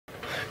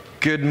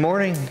Good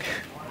morning,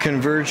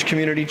 Converge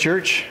Community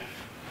Church.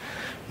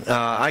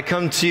 I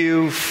come to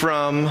you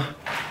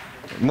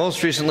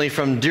most recently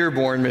from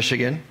Dearborn,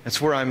 Michigan. That's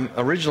where I'm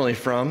originally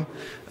from.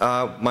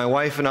 My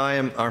wife and I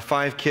and our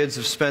 5 kids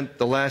have spent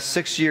the last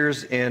 6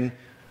 years in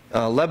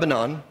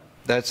Lebanon.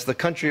 That's the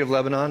country of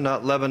Lebanon,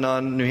 not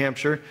Lebanon, New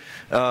Hampshire.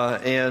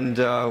 And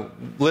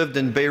lived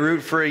in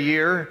Beirut for a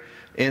year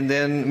and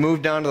then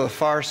moved down to the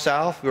far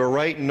south. We were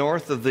right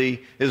north of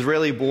the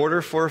Israeli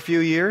border for a few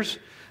years.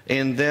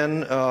 And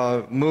then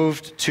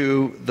moved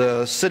to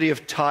the city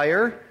of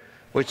Tyre,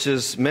 which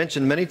is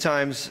mentioned many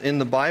times in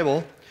the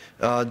Bible.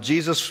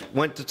 Jesus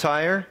went to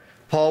Tyre,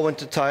 Paul went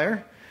to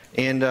Tyre,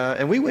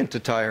 and we went to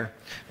Tyre.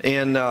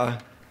 And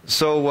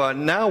so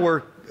now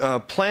we're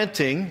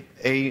planting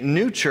a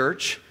new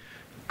church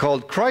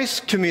called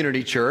Christ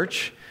Community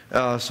Church.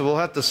 So we'll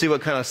have to see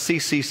what kind of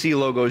CCC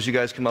logos you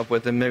guys come up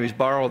with and maybe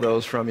borrow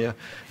those from you.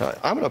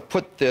 I'm going to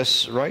put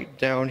this right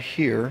down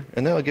here,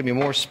 and that'll give me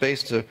more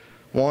space to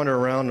wander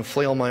around and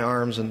flail my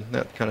arms and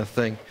that kind of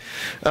thing.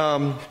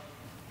 So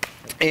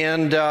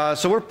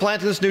we're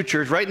planting this new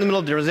church right in the middle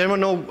of Dearborn. Does anyone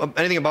know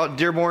anything about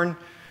Dearborn?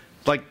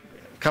 Kind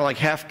of like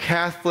half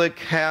Catholic,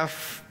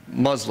 half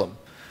Muslim.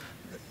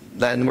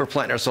 And we're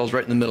planting ourselves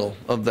right in the middle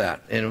of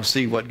that. And we'll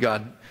see what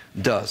God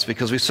does,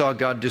 because we saw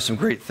God do some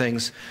great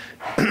things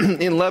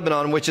in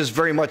Lebanon, which is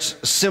very much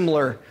a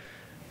similar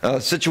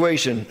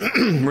situation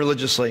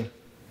religiously.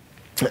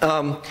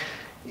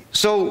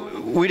 So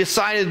we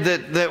decided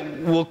that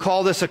we'll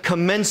call this a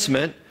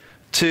commencement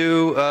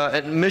to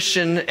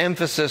Mission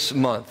Emphasis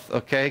Month.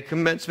 Okay,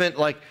 commencement,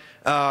 like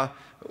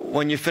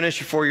when you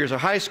finish your 4 years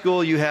of high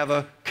school, you have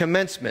a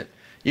commencement.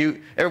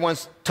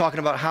 Everyone's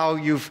talking about how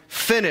you've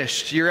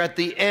finished. You're at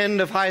the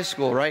end of high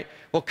school, right?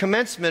 Well,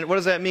 commencement, what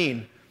does that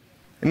mean?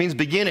 It means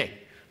beginning,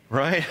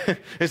 right?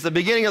 It's the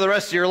beginning of the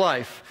rest of your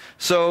life.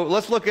 So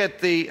let's look at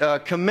the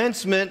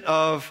commencement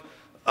of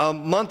a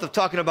month of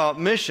talking about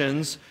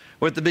missions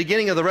with the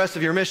beginning of the rest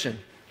of your mission.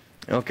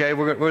 Okay,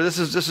 this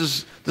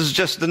is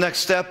just the next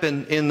step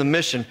in the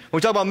mission. When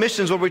we talk about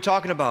missions, what are we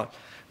talking about?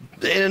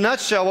 In a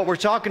nutshell, what we're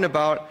talking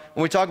about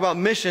when we talk about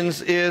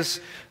missions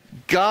is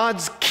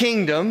God's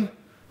kingdom,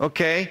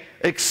 okay,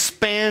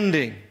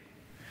 expanding.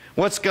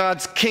 What's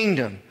God's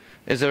kingdom?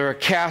 Is there a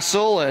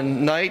castle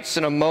and knights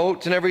and a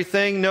moat and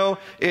everything? No,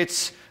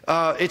 it's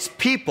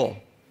people.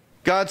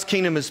 God's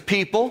kingdom is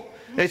people.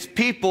 It's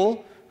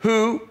people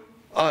who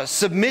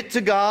submit to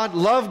God,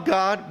 love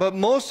God, but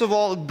most of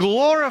all,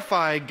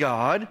 glorify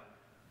God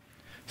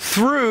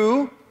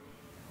through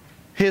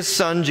His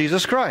Son,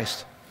 Jesus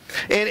Christ.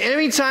 And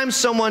anytime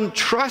someone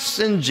trusts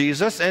in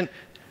Jesus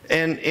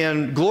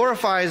and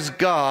glorifies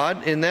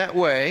God in that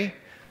way,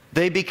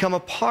 they become a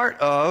part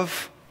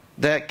of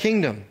that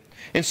kingdom.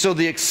 And so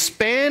the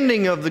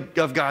expanding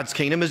of God's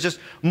kingdom is just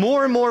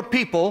more and more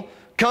people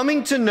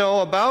coming to know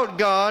about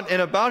God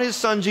and about His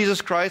Son,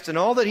 Jesus Christ, and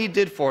all that He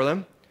did for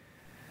them,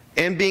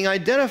 and being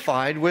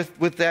identified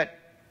with that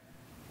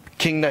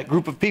king, that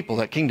group of people,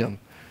 that kingdom,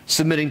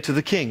 submitting to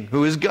the King,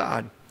 who is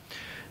God.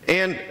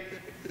 And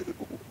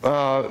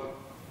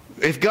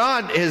if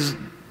God is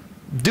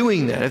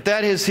doing that,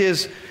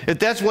 if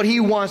that's what He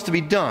wants to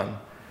be done,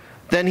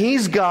 then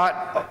He's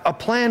got a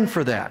plan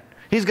for that.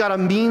 He's got a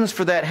means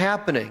for that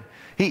happening.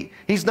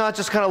 He's not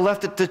just kind of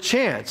left it to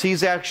chance.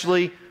 He's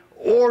actually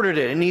ordered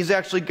it, and He's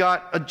actually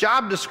got a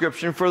job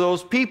description for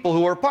those people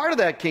who are part of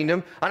that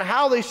kingdom on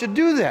how they should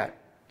do that.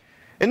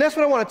 And that's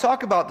what I want to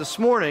talk about this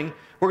morning.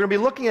 We're going to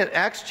be looking at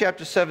Acts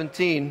chapter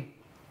 17.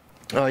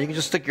 You can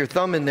just stick your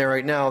thumb in there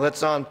right now.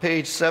 That's on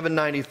page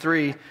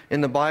 793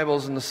 in the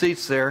Bibles in the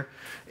seats there.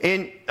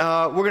 And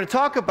we're going to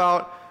talk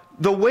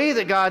about the way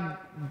that God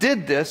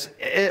did this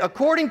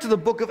according to the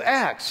book of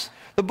Acts.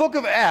 The book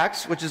of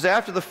Acts, which is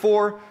after the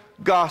 4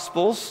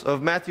 Gospels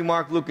of Matthew,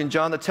 Mark, Luke, and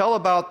John, that tell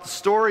about the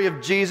story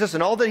of Jesus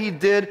and all that He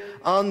did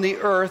on the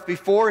earth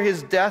before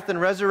His death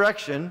and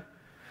resurrection.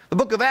 The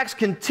book of Acts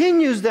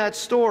continues that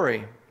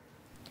story.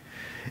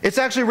 It's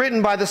actually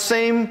written by the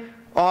same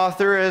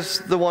author as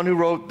the one who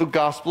wrote the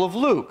Gospel of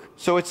Luke.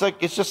 So it's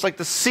just like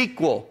the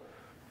sequel.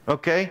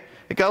 Okay?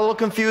 It got a little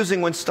confusing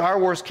when Star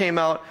Wars came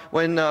out,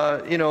 when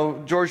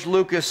George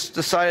Lucas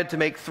decided to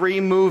make 3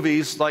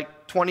 movies like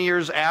 20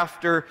 years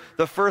after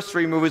the first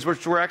 3 movies,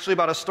 which were actually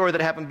about a story that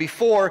happened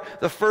before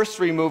the first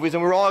 3 movies,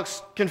 and we were all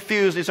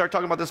confused. He started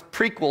talking about this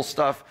prequel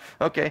stuff.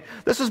 Okay,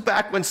 this is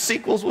back when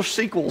sequels were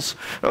sequels.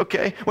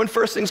 Okay, when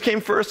first things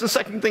came first and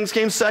second things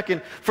came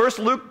second. First,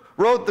 Luke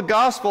wrote the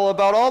gospel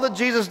about all that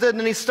Jesus did, and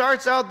then he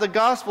starts out the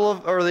gospel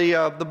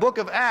the book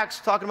of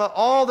Acts talking about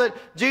all that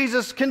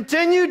Jesus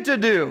continued to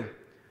do.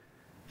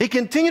 He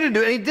continued to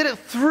do it, and He did it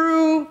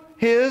through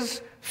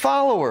His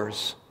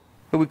followers,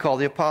 who we call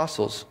the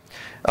apostles.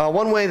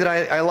 One way that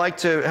I like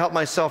to help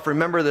myself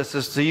remember this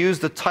is to use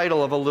the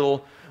title of a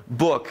little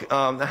book.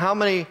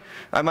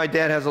 My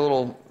dad has a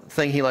little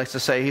thing he likes to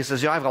say. He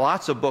says, I have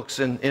lots of books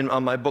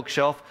on my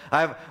bookshelf.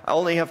 I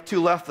only have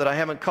 2 left that I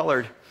haven't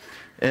colored.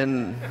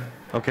 And,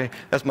 okay,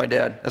 that's my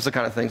dad. That's the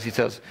kind of things he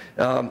says.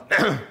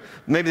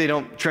 Maybe they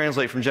don't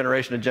translate from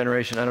generation to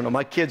generation. I don't know.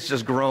 My kids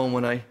just groan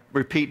when I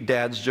repeat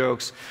Dad's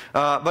jokes.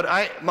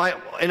 But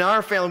in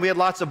our family, we had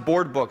lots of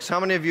board books. How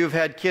many of you have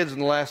had kids in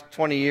the last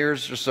 20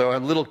 years or so?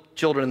 Have little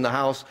children in the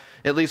house,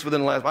 at least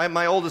within the last...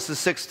 My oldest is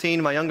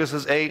 16. My youngest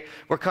is 8.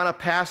 We're kind of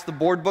past the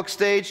board book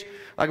stage.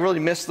 I really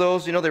miss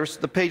those. You know,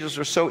 the pages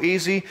were so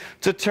easy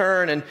to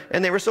turn,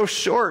 and they were so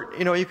short.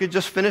 You know, you could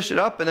just finish it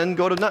up and then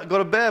go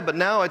to bed. But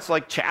now it's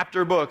like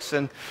chapter books.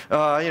 And,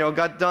 you know,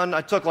 got done.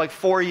 I took like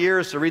 4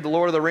 years to read the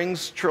Lord of the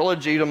Rings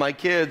trilogy to my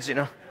kids, you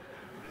know.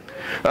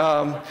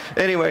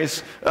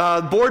 Anyways,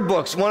 board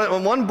books.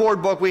 One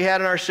board book we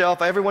had on our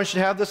shelf, everyone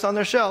should have this on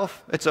their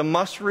shelf, it's a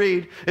must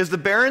read, is the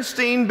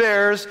Berenstain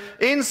Bears,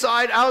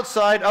 Inside,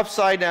 Outside,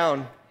 Upside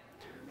Down.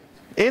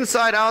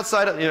 Inside,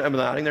 outside, I'm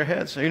nodding their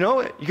heads. You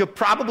know, you could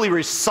probably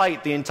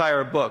recite the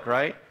entire book,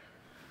 right?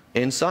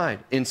 Inside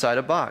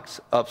a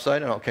box,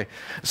 upside down. Okay.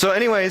 So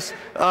anyways,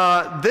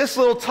 this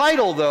little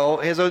title,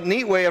 though, is a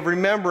neat way of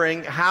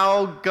remembering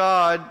how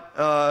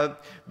God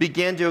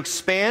began to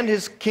expand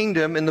his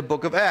kingdom in the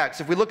book of Acts.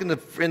 If we look in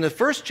the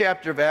first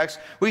chapter of Acts,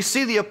 we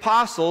see the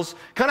apostles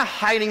kind of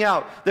hiding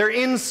out. They're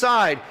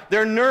inside.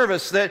 They're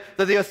nervous that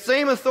the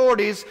same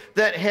authorities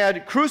that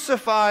had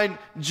crucified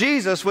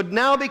Jesus would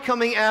now be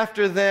coming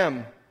after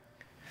them.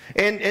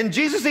 And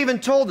Jesus even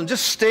told them,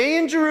 just stay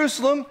in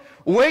Jerusalem,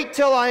 wait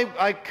till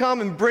I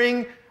come and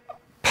bring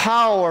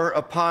power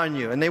upon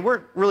you. And they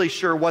weren't really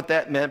sure what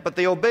that meant, but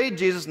they obeyed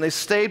Jesus and they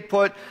stayed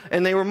put,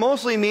 and they were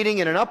mostly meeting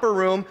in an upper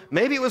room.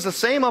 Maybe it was the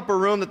same upper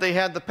room that they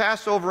had the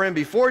Passover in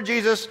before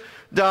Jesus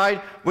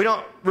died. We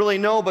don't really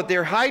know, but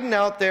they're hiding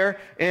out there,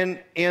 and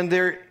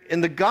they're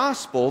in the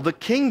gospel. The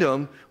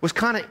kingdom was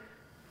kind of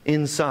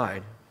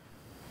inside.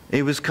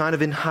 It was kind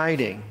of in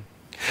hiding.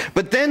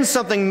 But then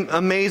something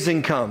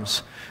amazing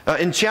comes.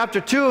 In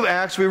chapter 2 of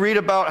Acts, we read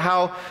about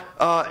how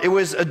it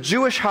was a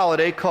Jewish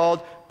holiday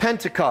called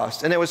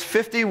Pentecost, and it was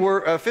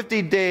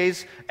 50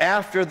 days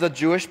after the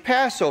Jewish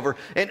Passover.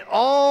 And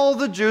all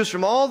the Jews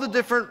from all the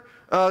different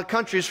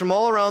countries from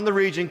all around the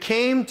region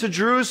came to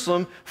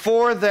Jerusalem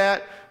for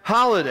that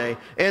holiday,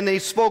 and they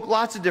spoke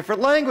lots of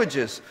different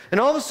languages.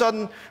 And all of a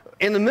sudden,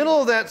 in the middle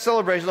of that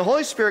celebration, the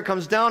Holy Spirit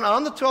comes down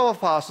on the 12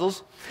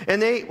 apostles,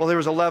 and there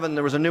was 11.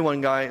 There was a new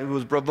one guy who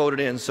was voted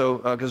in, so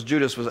because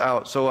Judas was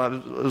out, so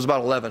it was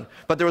about 11.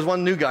 But there was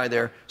one new guy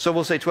there, so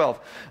we'll say 12.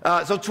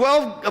 So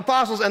 12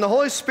 apostles, and the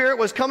Holy Spirit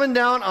was coming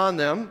down on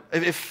them.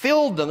 It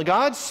filled them.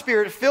 God's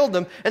Spirit filled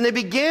them, and they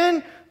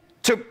began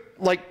to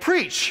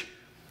preach.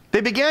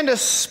 They began to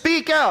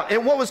speak out,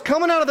 and what was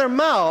coming out of their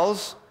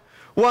mouths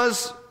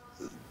was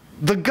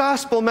the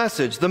gospel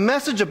message, the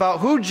message about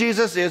who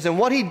Jesus is and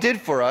what he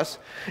did for us.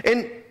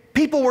 And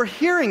people were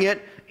hearing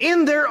it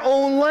in their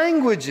own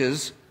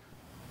languages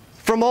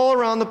from all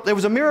around. It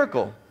was a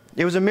miracle.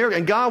 It was a miracle.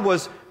 And God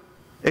was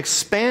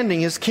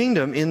expanding his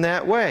kingdom in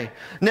that way.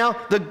 Now,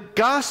 the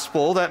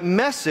gospel, that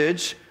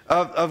message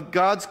of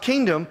God's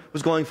kingdom,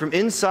 was going from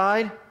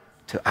inside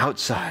to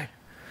outside.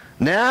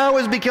 Now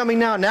is becoming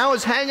now. Now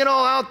is hanging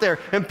all out there.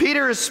 And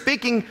Peter is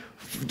speaking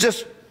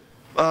just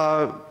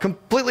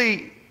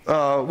completely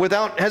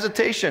without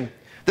hesitation.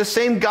 The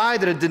same guy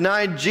that had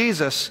denied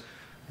Jesus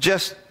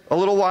just a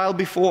little while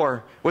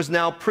before was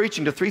now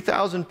preaching to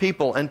 3,000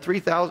 people, and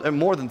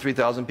more than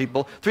 3,000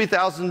 people.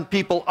 3,000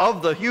 people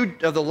of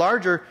the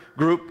larger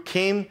group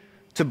came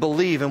to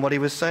believe in what he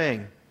was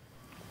saying.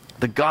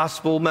 The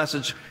gospel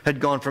message had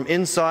gone from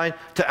inside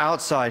to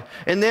outside.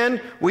 And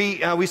then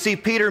we see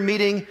Peter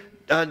meeting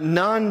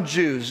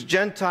non-Jews,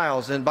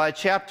 Gentiles, and by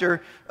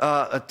chapter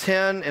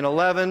 10 and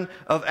 11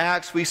 of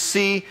Acts, we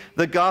see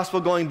the gospel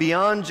going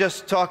beyond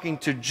just talking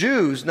to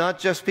Jews, not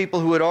just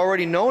people who had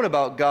already known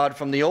about God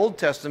from the Old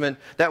Testament.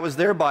 That was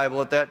their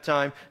Bible at that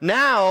time.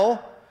 Now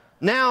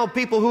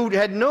people who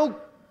had no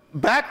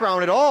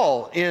background at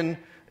all in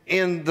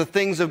the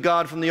things of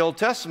God from the Old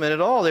Testament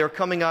at all. They were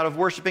coming out of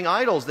worshiping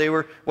idols. They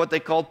were what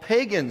they called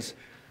pagans.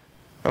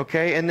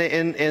 Okay, and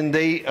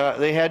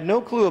they had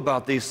no clue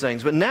about these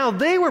things. But now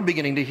they were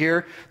beginning to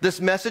hear this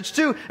message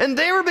too, and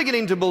they were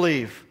beginning to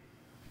believe.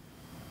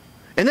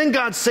 And then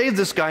God saved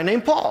this guy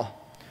named Paul.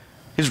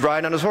 He's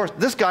riding on his horse.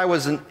 This guy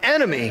was an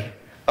enemy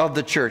of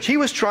the church. He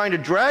was trying to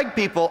drag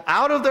people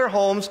out of their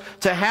homes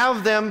to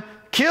have them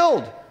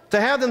killed, to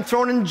have them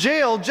thrown in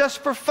jail just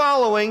for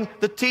following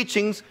the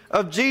teachings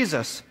of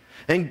Jesus.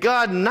 And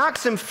God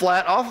knocks him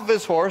flat off of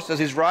his horse as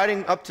he's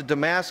riding up to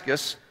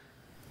Damascus,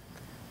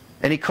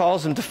 and he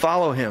calls him to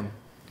follow him.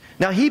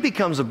 Now he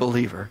becomes a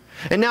believer.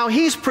 And now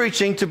he's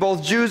preaching to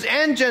both Jews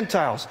and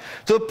Gentiles.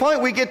 To the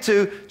point we get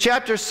to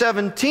chapter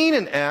 17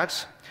 in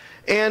Acts,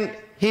 and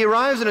he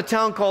arrives in a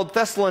town called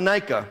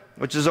Thessalonica,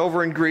 which is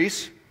over in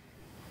Greece.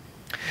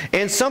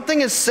 And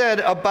something is said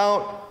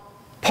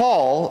about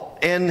Paul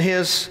and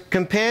his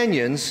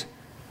companions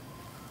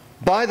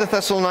by the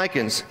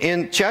Thessalonians.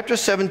 In chapter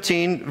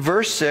 17,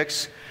 verse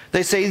 6,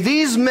 they say,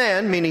 "These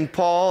men," meaning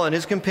Paul and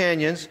his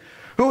companions,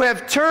 "who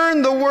have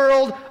turned the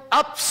world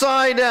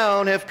upside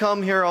down, have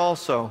come here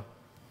also."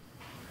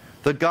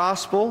 The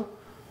gospel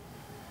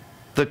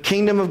the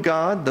kingdom of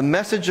God, the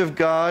message of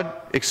God,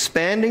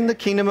 expanding the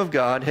kingdom of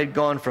God, had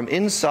gone from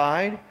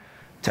inside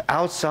to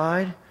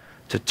outside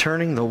to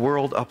turning the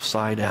world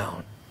upside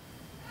down.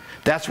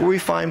 That's where we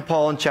find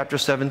Paul in chapter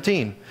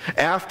 17.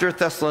 After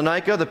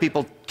Thessalonica, the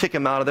people kick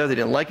him out of there. They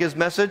didn't like his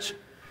message.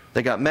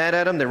 They got mad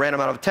at him. They ran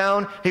him out of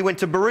town. He went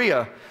to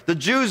Berea. The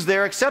Jews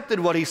there accepted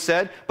what he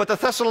said, but the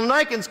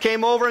Thessalonians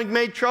came over and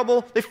made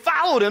trouble. They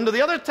followed him to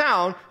the other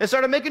town and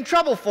started making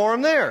trouble for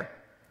him there.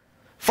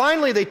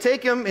 Finally, they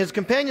take him, his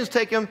companions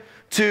take him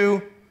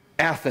to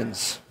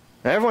Athens.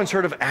 Now, everyone's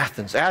heard of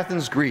Athens.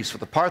 Athens, Greece, with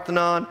the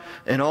Parthenon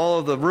and all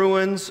of the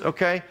ruins,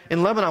 okay?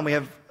 In Lebanon, we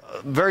have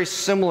very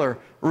similar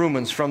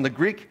ruins from the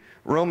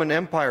Greek-Roman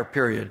Empire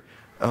period.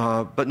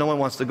 But no one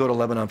wants to go to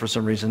Lebanon for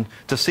some reason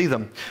to see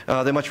them.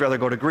 They much rather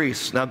go to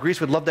Greece. Now, Greece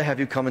would love to have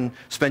you come and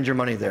spend your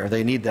money there.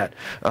 They need that.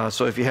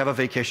 So if you have a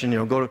vacation,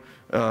 go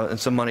to, and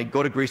some money,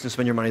 go to Greece and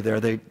spend your money there.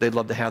 They'd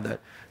love to have that.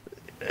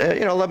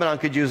 Lebanon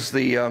could use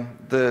the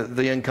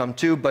income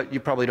too, but you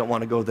probably don't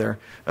want to go there,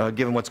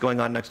 given what's going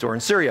on next door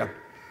in Syria.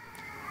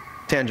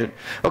 Tangent.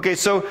 Okay,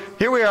 so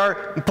here we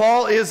are.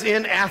 Paul is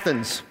in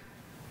Athens.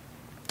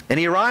 And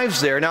he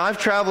arrives there. Now, I've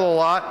traveled a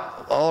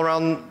lot all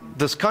around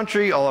this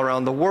country, all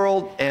around the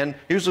world, and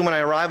usually when I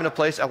arrive in a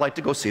place, I like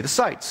to go see the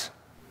sights.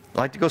 I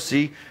like to go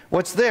see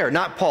what's there,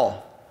 not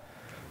Paul.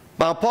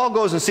 Now, Paul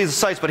goes and sees the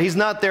sights, but he's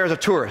not there as a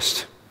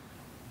tourist.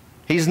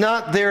 He's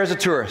not there as a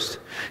tourist.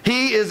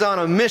 He is on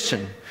a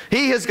mission.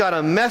 He has got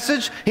a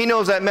message. He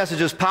knows that message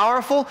is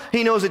powerful.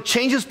 He knows it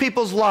changes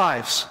people's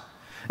lives.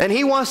 And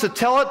he wants to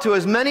tell it to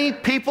as many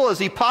people as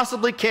he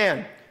possibly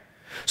can.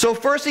 So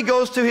first he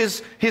goes to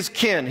his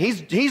kin.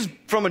 He's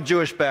from a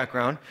Jewish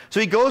background. So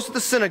he goes to the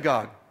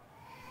synagogue.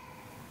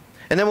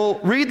 And then we'll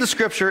read the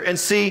scripture and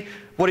see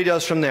what he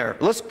does from there.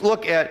 Let's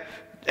look at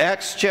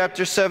Acts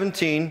chapter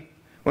 17.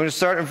 We're going to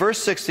start in verse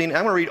 16.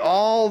 I'm going to read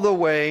all the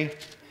way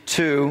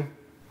to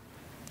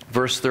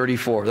verse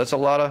 34. That's a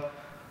lot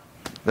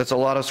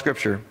of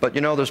scripture. But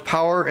there's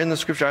power in the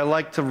scripture. I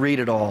like to read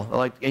it all.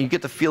 And you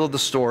get the feel of the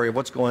story of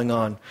what's going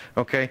on.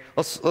 Okay?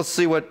 Let's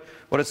see what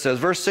it says.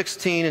 Verse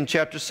 16 in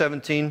chapter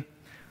 17,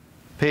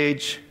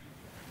 page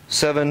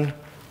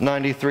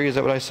 793. Is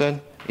that what I said?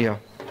 Yeah.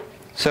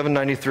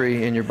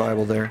 793 in your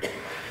Bible there.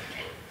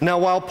 Now,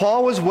 while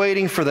Paul was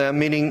waiting for them,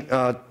 meaning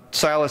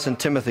Silas and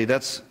Timothy,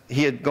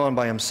 he had gone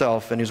by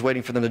himself, and he was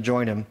waiting for them to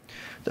join him.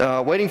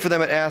 Waiting for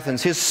them at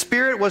Athens, his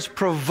spirit was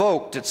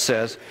provoked, it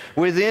says,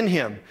 within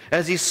him,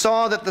 as he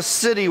saw that the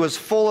city was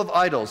full of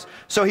idols.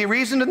 So he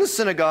reasoned in the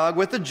synagogue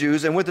with the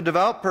Jews and with the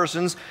devout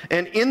persons,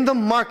 and in the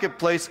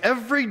marketplace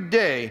every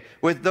day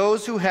with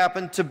those who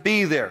happened to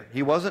be there.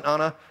 He wasn't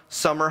on a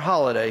summer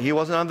holiday. He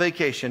wasn't on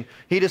vacation.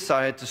 He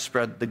decided to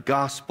spread the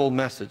gospel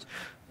message.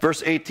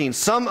 Verse 18,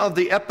 some of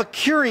the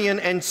Epicurean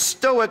and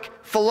Stoic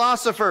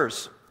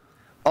philosophers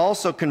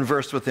also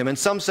conversed with him, and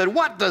some said,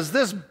 what does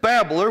this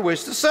babbler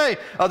wish to say?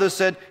 Others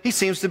said, he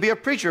seems to be a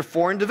preacher of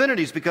foreign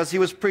divinities, because he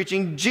was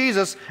preaching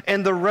Jesus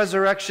and the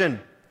resurrection.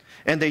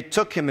 And they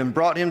took him and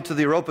brought him to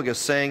the Areopagus,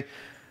 saying,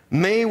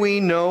 may we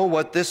know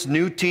what this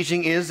new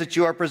teaching is that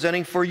you are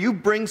presenting, for you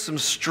bring some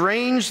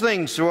strange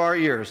things to our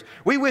ears.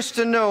 We wish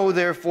to know,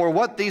 therefore,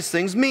 what these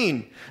things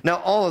mean. Now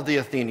all of the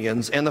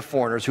Athenians and the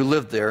foreigners who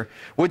lived there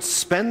would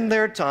spend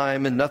their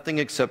time in nothing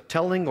except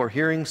telling or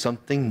hearing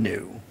something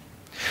new.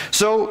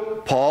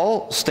 So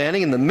Paul,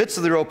 standing in the midst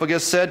of the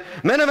Areopagus, said,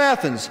 men of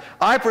Athens,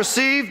 I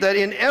perceive that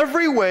in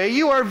every way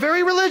you are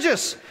very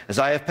religious. As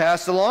I have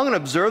passed along and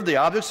observed the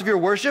objects of your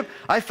worship,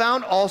 I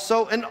found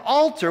also an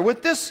altar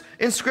with this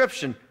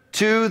inscription,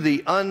 to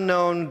the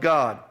unknown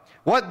God.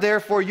 What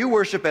therefore you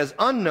worship as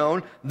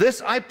unknown,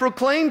 this I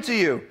proclaim to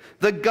you.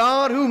 The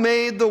God who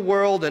made the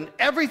world and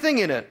everything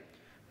in it,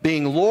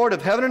 being Lord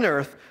of heaven and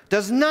earth,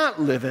 does not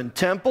live in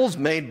temples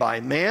made by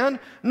man,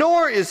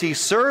 nor is he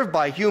served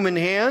by human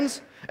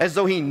hands, as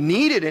though he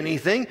needed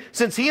anything,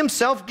 since he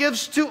himself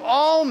gives to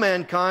all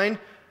mankind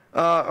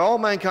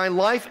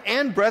life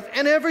and breath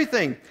and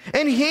everything.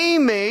 And he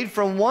made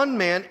from one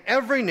man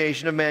every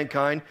nation of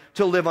mankind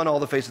to live on all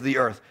the face of the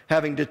earth,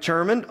 having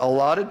determined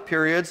allotted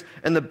periods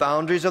and the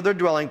boundaries of their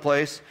dwelling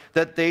place,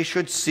 that they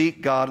should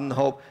seek God in the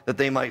hope that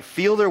they might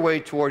feel their way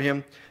toward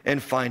him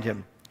and find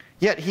him.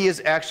 Yet he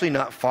is actually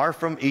not far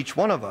from each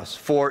one of us,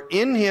 for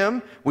in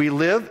him we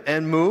live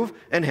and move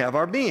and have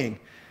our being.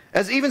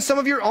 As even some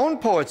of your own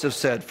poets have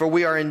said, for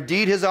we are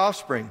indeed his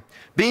offspring.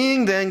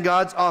 Being then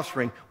God's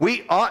offspring,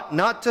 we ought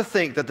not to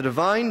think that the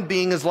divine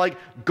being is like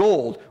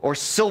gold or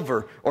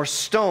silver or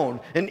stone,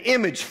 an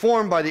image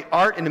formed by the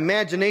art and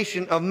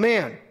imagination of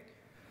man.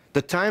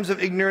 The times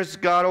of ignorance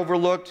God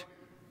overlooked,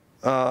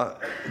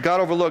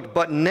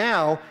 but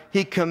now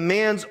he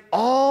commands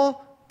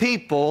all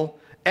people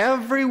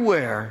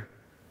everywhere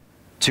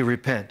to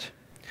repent,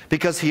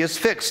 because he has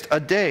fixed a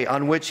day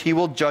on which he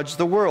will judge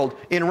the world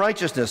in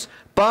righteousness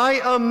by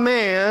a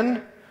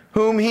man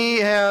whom he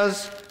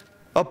has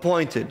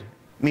appointed,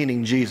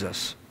 meaning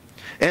Jesus.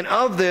 And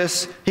of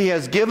this he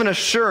has given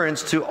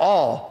assurance to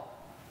all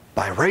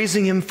by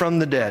raising him from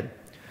the dead.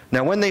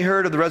 Now when they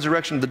heard of the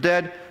resurrection of the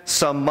dead,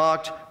 some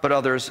mocked, but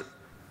others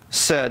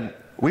said,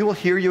 we will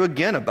hear you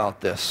again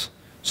about this.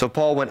 So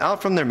Paul went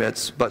out from their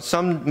midst, but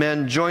some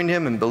men joined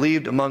him and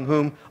believed, among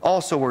whom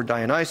also were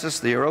Dionysius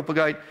the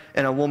Areopagite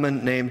and a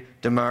woman named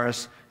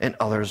Damaris and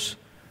others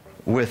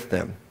with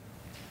them.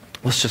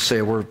 Let's just say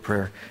a word of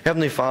prayer.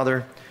 Heavenly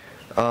Father,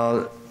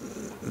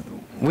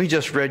 we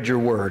just read your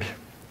word,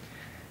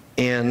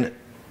 and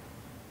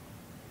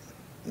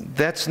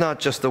that's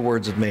not just the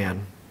words of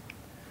man.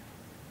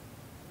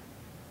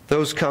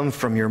 Those come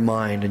from your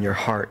mind and your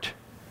heart,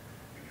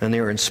 and they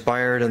are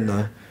inspired in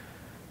the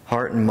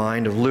heart and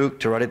mind of Luke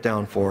to write it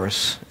down for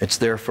us. It's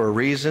there for a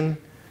reason.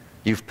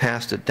 You've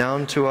passed it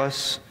down to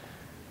us.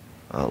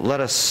 Let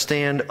us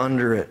stand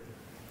under it,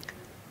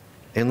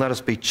 and let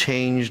us be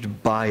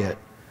changed by it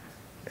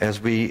as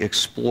we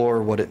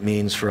explore what it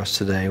means for us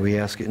today. We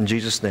ask it in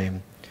Jesus'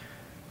 name.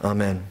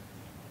 Amen.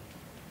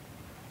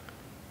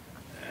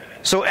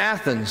 So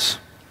Athens,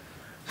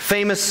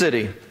 famous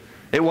city.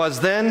 It was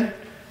then,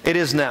 it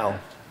is now.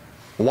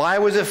 Why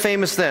was it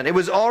famous then? It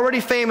was already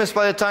famous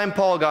by the time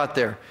Paul got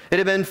there. It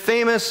had been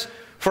famous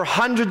for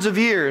hundreds of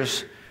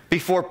years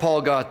before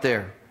Paul got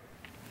there.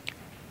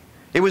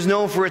 It was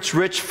known for its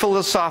rich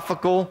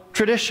philosophical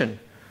tradition.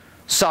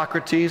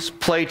 Socrates,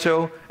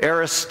 Plato,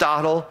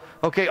 Aristotle,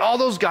 okay, all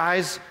those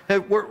guys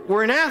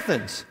were in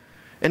Athens.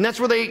 And that's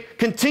where they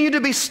continued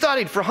to be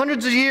studied for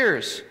hundreds of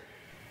years.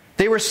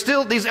 They were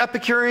still, these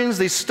Epicureans,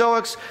 these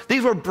Stoics,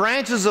 these were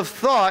branches of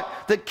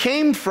thought that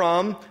came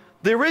from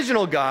the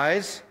original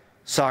guys,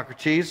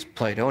 Socrates,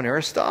 Plato, and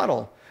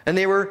Aristotle. And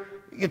they were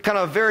kind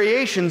of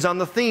variations on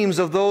the themes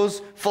of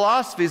those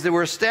philosophies that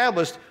were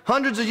established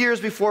hundreds of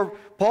years before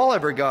Paul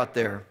ever got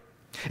there.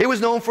 It was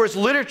known for its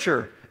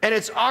literature and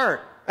its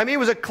art. I mean, it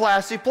was a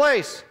classy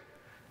place.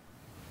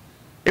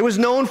 It was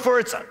known for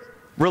its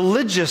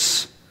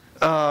religious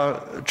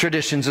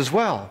traditions as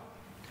well.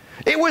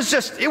 It was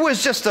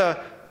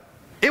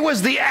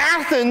the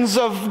Athens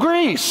of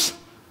Greece.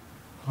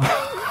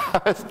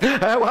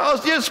 How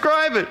else do you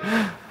describe it?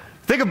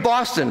 Think of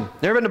Boston.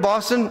 Never been to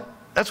Boston?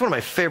 That's one of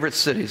my favorite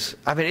cities.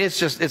 I mean,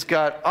 it's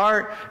got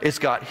art, it's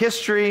got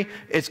history,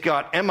 it's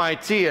got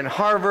MIT and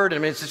Harvard. I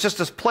mean, it's just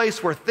this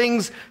place where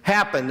things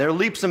happen. There are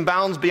leaps and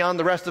bounds beyond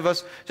the rest of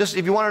us. Just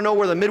if you want to know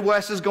where the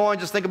Midwest is going,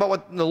 just think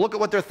about look at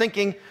what they're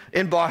thinking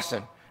in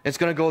Boston. It's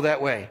going to go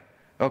that way.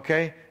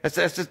 Okay? That's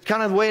just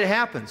kind of the way it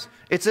happens.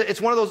 It's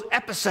one of those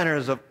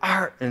epicenters of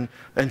art and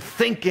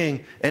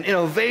thinking and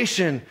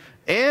innovation,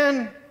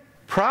 and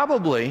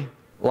probably,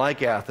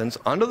 like Athens,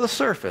 under the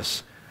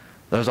surface,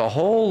 there's a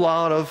whole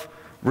lot of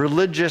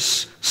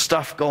religious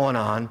stuff going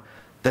on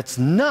that's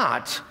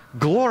not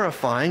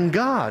glorifying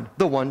God,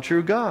 the one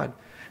true God.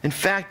 In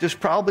fact, there's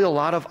probably a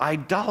lot of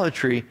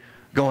idolatry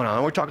going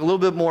on. We'll talk a little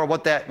bit more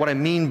about what I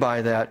mean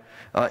by that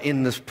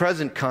in this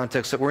present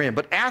context that we're in.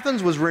 But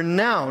Athens was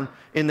renowned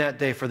in that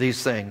day for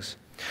these things.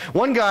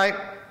 One guy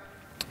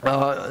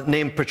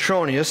named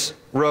Petronius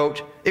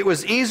wrote, "It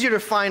was easier to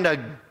find a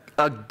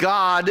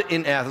god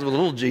in Athens, with a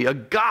little g, a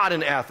god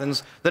in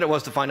Athens, than it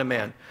was to find a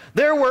man.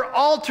 There were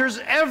altars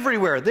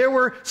everywhere. There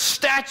were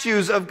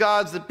statues of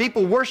gods that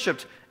people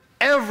worshipped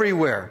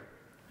everywhere."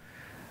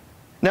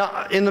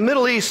 Now, in the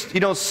Middle East, you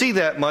don't see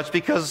that much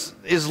because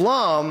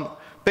Islam,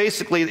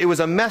 basically, it was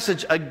a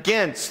message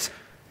against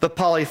the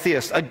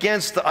polytheists,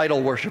 against the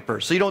idol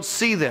worshippers. So you don't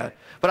see that.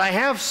 But I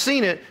have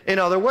seen it in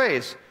other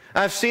ways.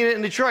 I've seen it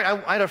in Detroit.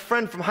 I had a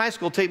friend from high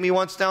school take me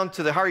once down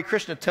to the Hare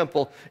Krishna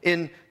temple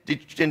in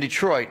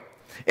Detroit.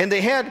 And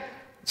they had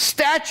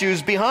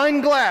statues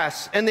behind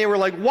glass, and they were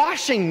like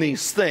washing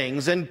these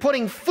things and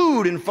putting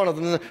food in front of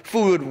them. And the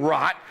food would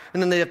rot,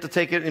 and then they have to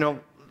take it,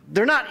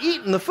 they're not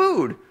eating the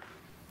food.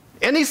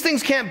 And these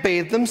things can't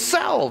bathe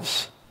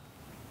themselves.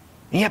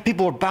 And yet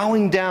people were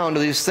bowing down to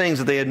these things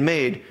that they had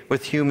made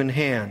with human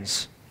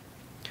hands.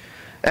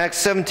 Acts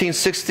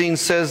 17:16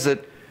 says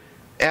that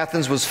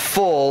Athens was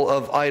full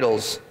of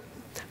idols.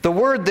 The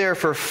word there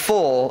for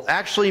full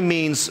actually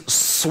means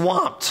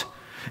swamped.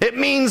 It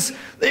means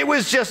it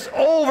was just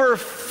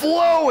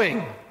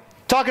overflowing.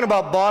 Talking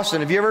about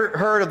Boston, have you ever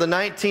heard of the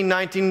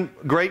 1919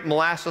 Great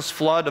Molasses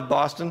Flood of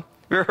Boston? Have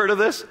you ever heard of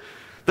this?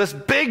 This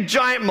big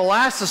giant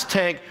molasses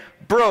tank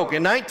broke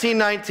in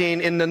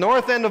 1919 in the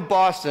north end of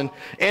Boston,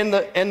 and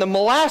the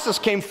molasses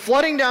came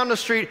flooding down the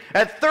street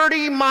at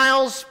 30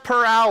 miles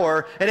per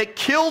hour, and it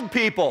killed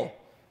people.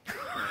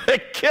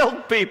 It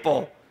killed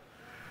people.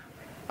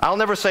 I'll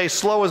never say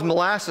slow as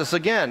molasses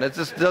again. It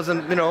just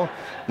doesn't,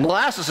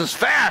 molasses is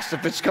fast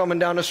if it's coming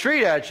down the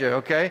street at you,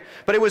 okay?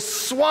 But it was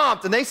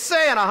swamped, and they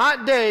say on a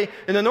hot day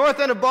in the north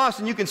end of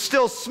Boston, you can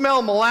still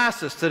smell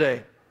molasses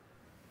today.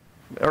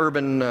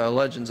 Urban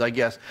legends, I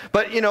guess.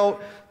 But,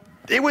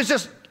 it was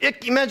just,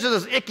 imagine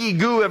this icky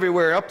goo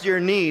everywhere up to your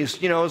knees.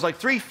 It was like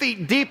 3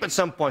 feet deep at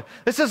some point.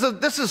 This is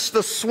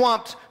the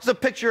swamped, this is a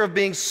picture of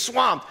being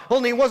swamped.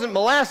 Only it wasn't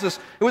molasses,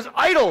 it was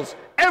idols.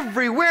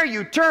 Everywhere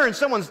you turn,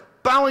 someone's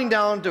bowing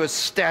down to a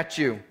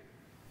statue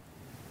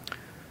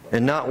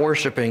and not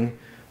worshiping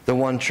the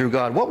one true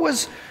God. What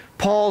was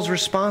Paul's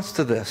response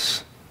to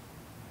this?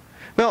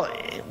 Well,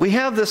 we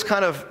have this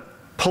kind of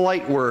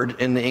polite word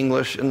in the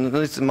English, and at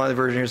least in my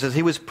version here, it says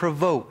he was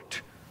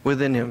provoked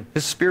within him.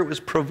 His spirit was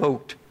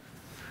provoked.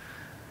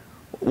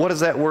 What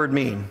does that word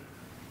mean?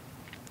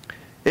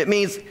 It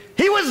means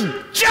he was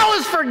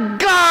jealous for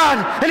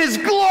God and his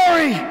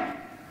glory.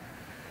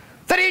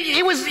 That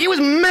he was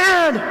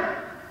mad.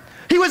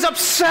 He was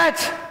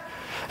upset.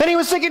 And he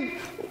was thinking,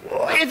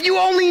 if you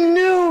only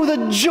knew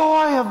the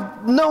joy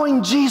of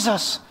knowing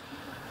Jesus.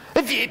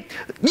 If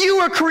you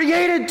were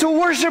created to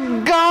worship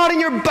God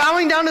and you're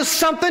bowing down to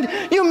something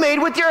you made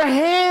with your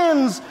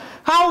hands.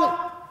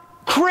 How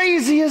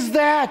crazy is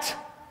that?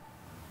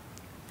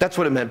 That's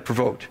what it meant,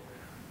 provoked.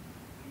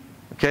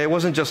 Okay, it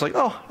wasn't just like,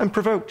 oh, I'm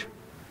provoked.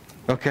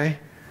 Okay?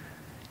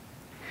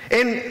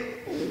 And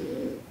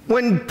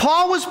when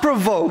Paul was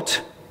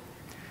provoked,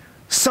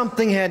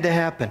 something had to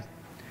happen.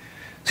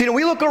 So,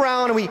 we look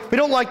around and we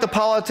don't like the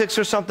politics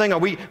or something, or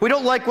we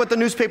don't like what the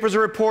newspapers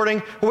are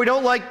reporting, or we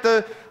don't like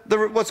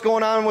what's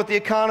going on with the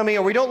economy,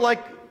 or we don't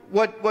like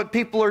what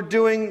people are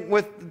doing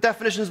with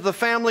definitions of the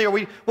family, or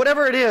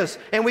whatever it is,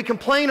 and we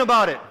complain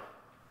about it.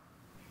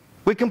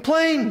 We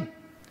complain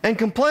and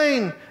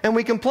complain and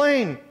we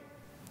complain.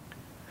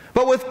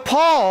 But with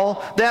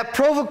Paul, that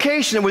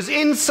provocation that was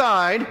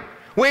inside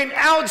went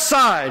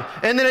outside,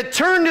 and then it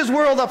turned his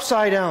world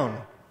upside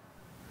down.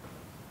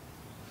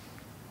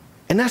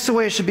 And that's the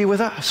way it should be with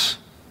us.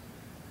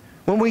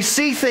 When we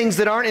see things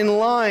that aren't in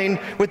line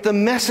with the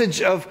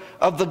message of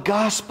the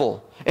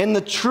gospel and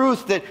the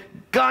truth that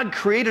God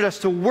created us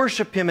to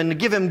worship Him and to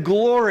give Him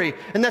glory,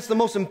 and that's the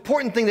most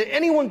important thing that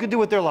anyone could do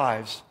with their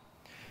lives.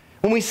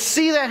 When we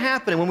see that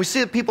happening, when we see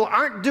that people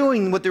aren't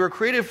doing what they were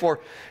created for,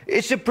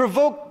 it should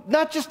provoke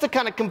not just to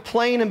kind of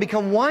complain and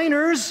become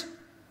whiners.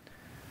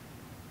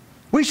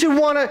 We should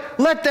want to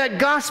let that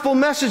gospel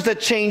message that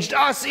changed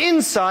us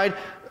inside,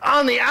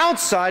 on the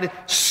outside,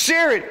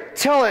 share it,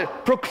 tell it,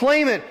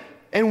 proclaim it,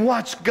 and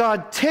watch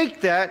God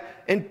take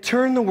that and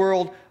turn the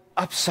world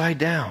upside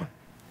down.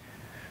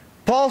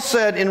 Paul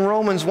said in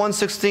Romans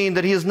 1:16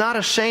 that he is not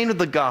ashamed of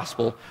the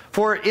gospel,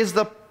 for it is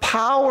the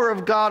power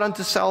of God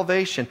unto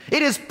salvation.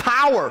 It is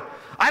power.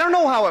 I don't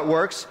know how it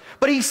works,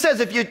 but he says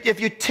if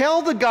you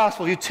tell the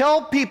gospel, you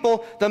tell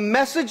people the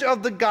message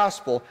of the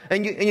gospel,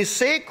 and you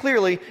say it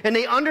clearly, and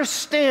they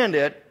understand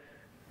it,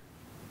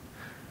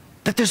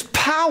 that there's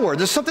power.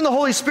 There's something the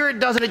Holy Spirit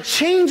does, and it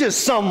changes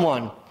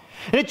someone.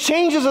 And it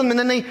changes them, and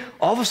then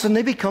all of a sudden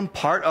they become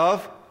part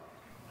of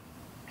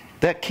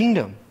that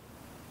kingdom.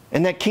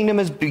 And that kingdom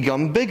has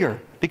become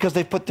bigger because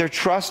they put their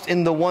trust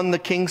in the one the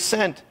King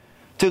sent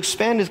to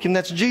expand His kingdom.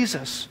 That's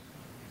Jesus.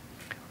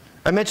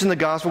 I mentioned the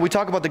gospel. We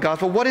talk about the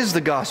gospel. What is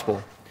the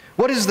gospel?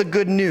 What is the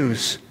good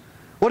news?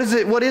 What is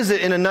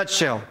it in a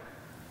nutshell?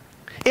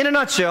 In a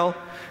nutshell,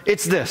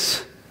 it's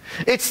this.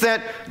 It's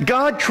that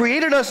God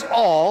created us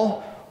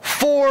all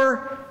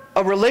for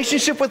a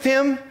relationship with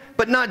Him,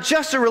 but not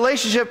just a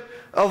relationship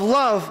of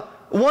love,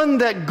 one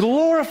that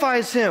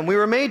glorifies Him. We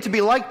were made to be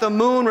like the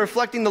moon,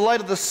 reflecting the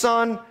light of the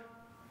sun.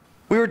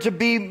 We were to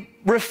be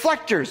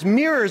reflectors,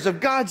 mirrors of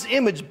God's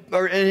image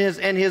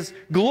and His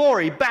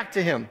glory back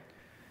to Him.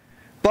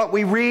 But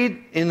we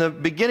read in the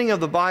beginning of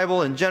the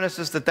Bible in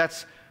Genesis that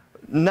that's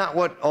not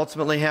what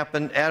ultimately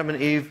happened. Adam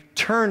and Eve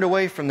turned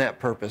away from that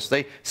purpose.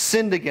 They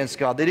sinned against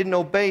God. They didn't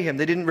obey Him.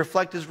 They didn't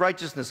reflect His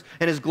righteousness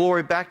and His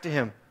glory back to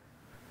Him.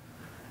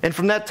 And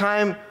from that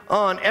time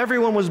on,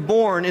 everyone was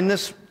born in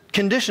this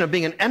condition of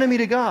being an enemy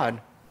to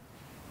God.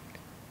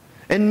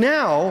 And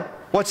now,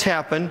 what's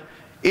happened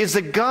is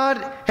that God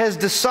has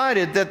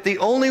decided that the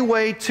only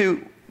way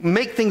to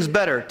make things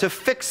better, to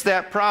fix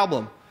that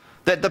problem,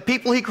 that the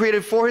people He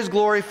created for His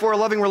glory, for a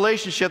loving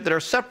relationship that are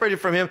separated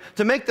from Him,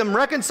 to make them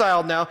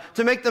reconciled now,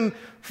 to make them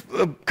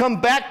come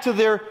back to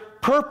their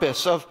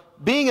purpose of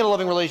being in a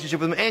loving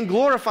relationship with Him and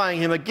glorifying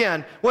Him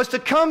again, was to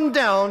come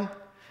down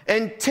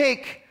and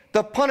take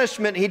the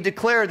punishment He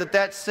declared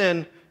that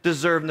sin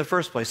deserved in the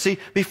first place. See,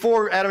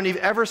 before Adam and Eve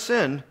ever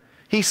sinned,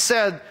 He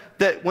said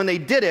that when they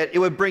did it, it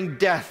would bring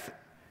death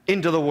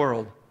into the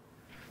world.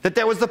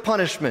 That was the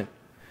punishment.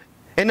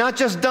 And not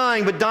just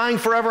dying, but dying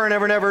forever and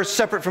ever and ever,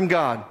 separate from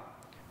God.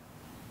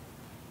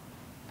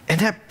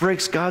 And that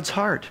breaks God's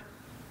heart.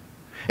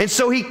 And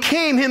so He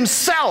came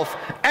Himself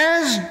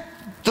as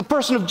the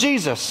person of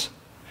Jesus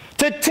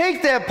to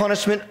take that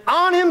punishment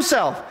on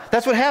Himself.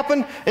 That's what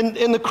happened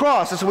in the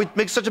cross. That's why we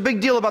make such a big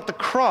deal about the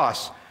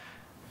cross.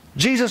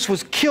 Jesus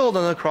was killed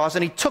on the cross,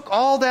 and He took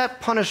all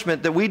that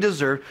punishment that we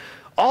deserved.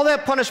 All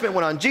that punishment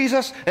went on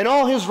Jesus, and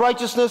all His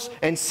righteousness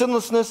and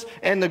sinlessness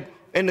and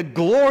the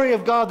glory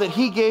of God that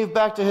He gave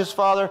back to His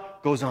Father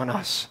goes on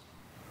us.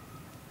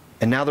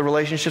 And now the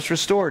relationship's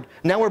restored.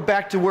 Now we're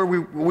back to where we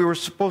were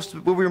supposed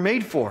to, what we were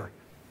made for.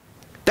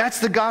 That's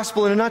the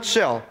gospel in a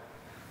nutshell.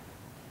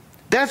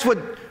 That's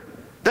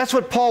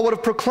what Paul would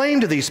have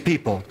proclaimed to these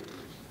people.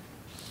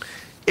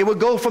 It would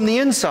go from the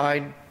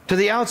inside to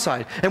the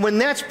outside. And when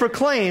that's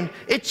proclaimed,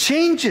 it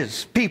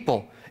changes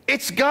people.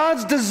 It's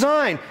God's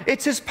design.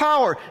 It's His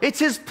power. It's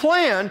His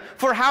plan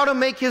for how to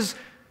make His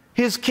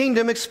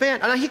kingdom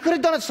expand. And He could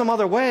have done it some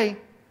other way.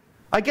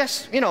 I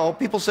guess,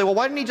 people say, well,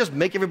 why didn't He just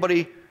make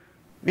everybody,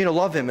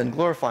 love Him and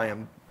glorify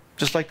Him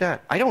just like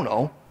that? I don't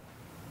know.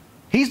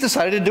 He's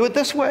decided to do it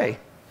this way.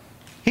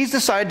 He's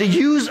decided to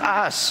use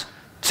us,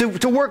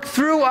 to work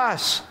through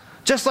us,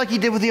 just like he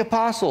did with the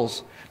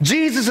apostles.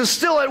 Jesus is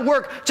still at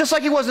work, just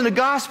like he was in the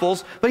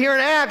Gospels, but here in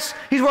Acts,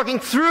 he's working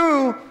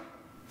through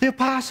the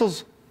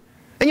apostles.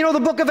 And you know, the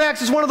book of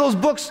Acts is one of those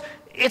books,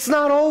 it's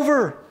not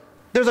over.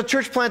 There's a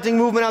church planting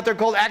movement out there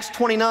called Acts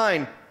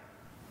 29.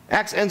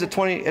 Acts ends at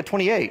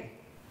 28.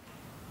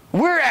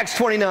 We're Acts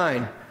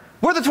 29.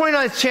 We're the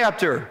 29th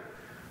chapter.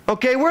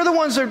 Okay, we're the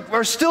ones that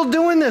are still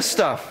doing this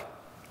stuff.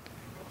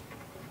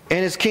 And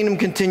his kingdom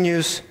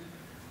continues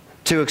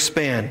to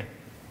expand.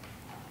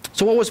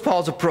 So what was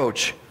Paul's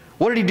approach?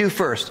 What did he do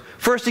first?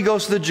 First he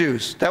goes to the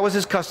Jews. That was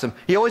his custom.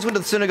 He always went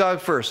to the synagogue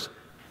first.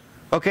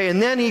 Okay,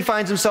 and then he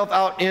finds himself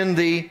out in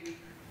the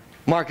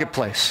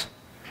marketplace.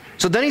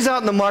 So then he's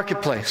out in the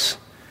marketplace.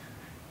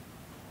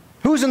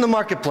 Who's in the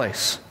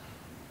marketplace?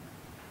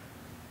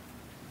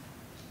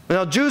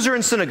 Now, Jews are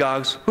in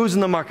synagogues. Who's in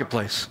the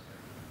marketplace?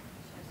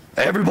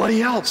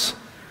 Everybody else.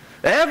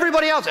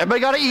 Everybody else. Everybody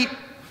got to eat,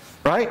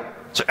 right?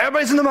 So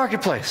everybody's in the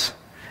marketplace.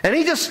 And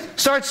he just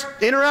starts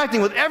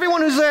interacting with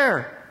everyone who's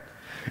there.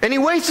 And he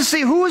waits to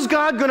see who is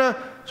God going to,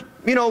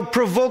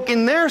 provoke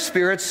in their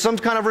spirits some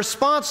kind of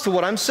response to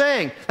what I'm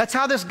saying. That's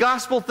how this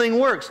gospel thing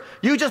works.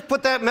 You just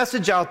put that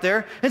message out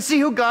there and see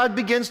who God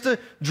begins to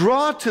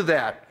draw to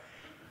that.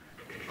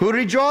 Who did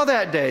he draw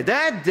that day?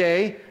 That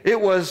day, it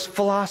was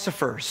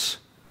philosophers.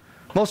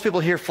 Most people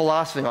hear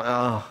philosophy and go,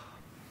 oh.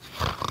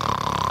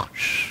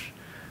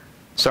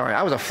 Sorry,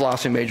 I was a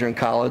philosophy major in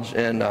college,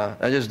 and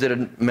I just did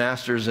a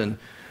master's in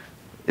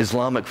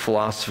Islamic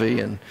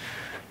philosophy, and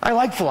I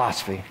like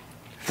philosophy.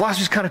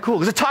 Philosophy is kind of cool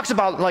because it talks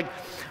about like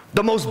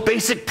the most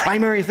basic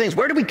primary things.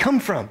 Where do we come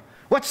from?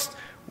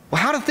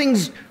 How do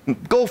things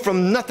go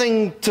from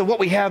nothing to what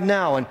we have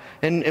now?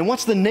 And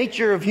what's the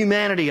nature of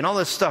humanity and all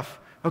this stuff?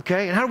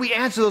 Okay, and how do we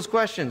answer those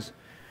questions?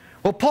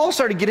 Well, Paul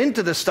started to get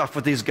into this stuff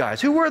with these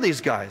guys. Who were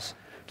these guys?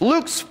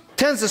 Luke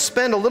tends to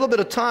spend a little bit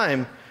of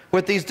time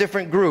with these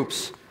different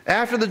groups.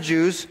 After the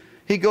Jews,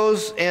 he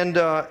goes and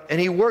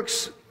he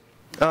works.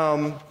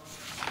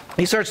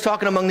 He starts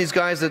talking among these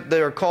guys that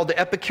they are called the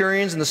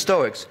Epicureans and the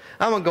Stoics.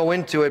 I won't go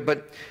into it,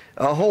 but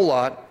a whole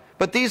lot.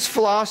 But these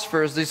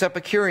philosophers, these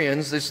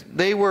Epicureans,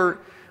 they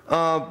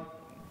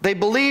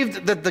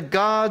believed that the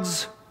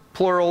gods,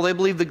 plural, they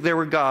believed that there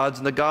were gods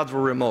and the gods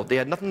were remote. They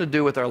had nothing to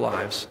do with our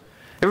lives.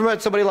 Ever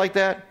met somebody like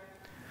that?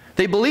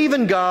 They believe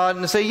in God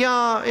and they say,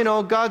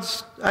 yeah,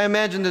 God's, I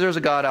imagine that there's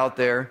a God out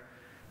there,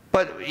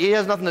 but he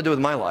has nothing to do with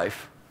my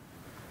life.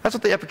 That's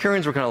what the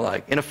Epicureans were kind of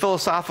like, in a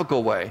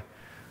philosophical way.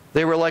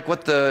 They were like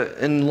what the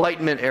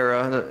Enlightenment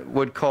era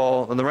would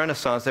call, in the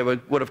Renaissance, they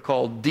would have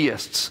called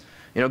deists.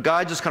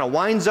 God just kind of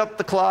winds up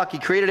the clock, he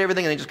created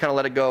everything, and he just kind of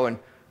let it go and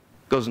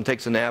goes and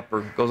takes a nap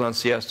or goes on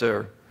siesta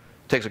or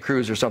takes a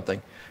cruise or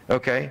something.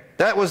 Okay?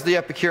 That was the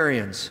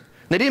Epicureans.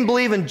 They didn't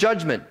believe in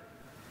judgment.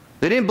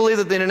 They didn't believe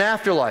that in an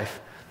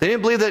afterlife. They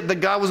didn't believe that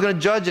God was going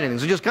to judge anything.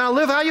 So just kind of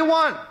live how you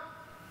want,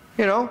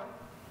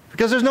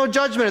 because there's no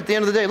judgment at the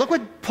end of the day. Look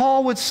what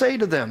Paul would say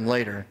to them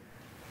later.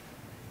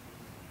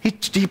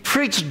 He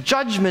preached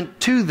judgment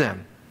to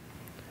them.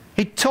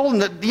 He told them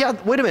that, yeah,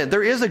 wait a minute,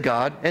 there is a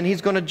God, and he's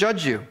going to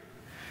judge you.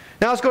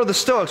 Now let's go to the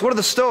Stoics. What are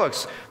the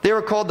Stoics? They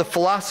were called the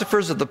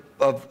philosophers of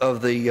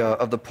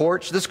the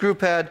porch. This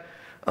group had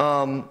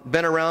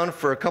been around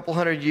for a couple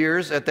hundred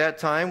years at that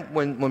time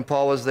when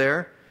Paul was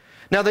there.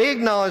 Now they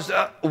acknowledged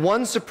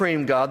one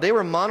supreme God. They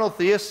were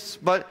monotheists,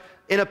 but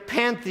in a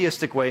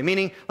pantheistic way,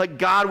 meaning like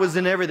God was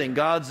in everything.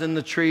 God's in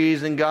the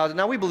trees and God.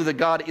 Now we believe that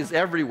God is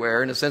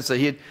everywhere in the sense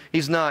that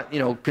he's not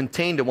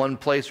contained to one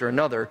place or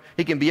another.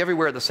 He can be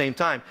everywhere at the same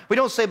time. We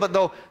don't say, but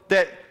though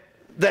that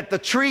the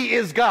tree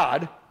is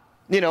God,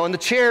 and the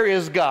chair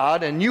is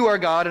God, and you are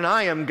God, and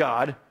I am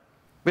God.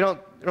 We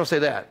don't say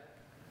that.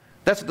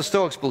 That's what the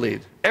Stoics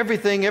believed.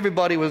 Everything,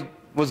 everybody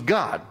was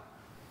God.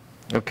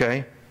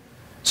 Okay?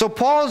 So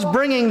Paul is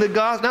bringing the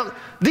gospel. Now,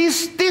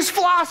 these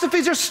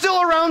philosophies are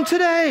still around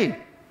today.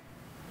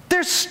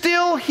 They're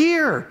still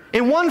here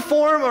in one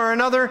form or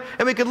another,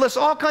 and we could list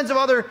all kinds of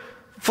other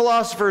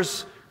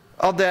philosophers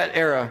of that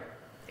era.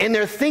 And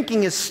their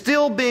thinking is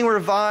still being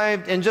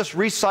revived and just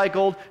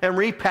recycled and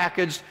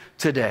repackaged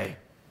today.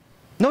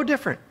 No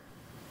different.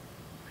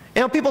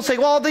 People say,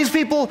 well, these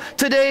people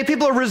today,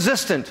 people are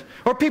resistant,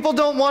 or people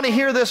don't want to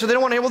hear this, or they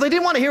don't want to hear. Well, they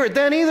didn't want to hear it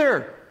then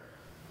either.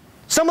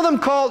 Some of them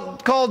called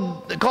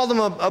them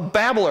a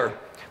babbler.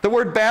 The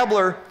word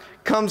babbler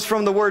comes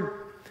from the word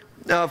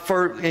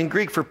in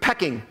Greek for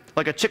pecking,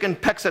 like a chicken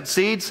pecks at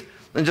seeds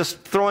and just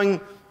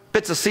throwing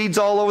bits of seeds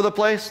all over the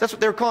place. That's what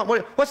they were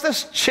calling. What's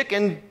this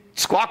chicken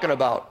squawking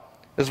about?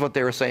 Is what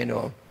they were saying to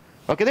him.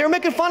 Okay, they were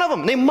making fun of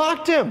him. They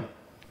mocked him.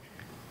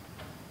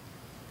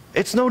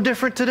 It's no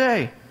different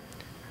today.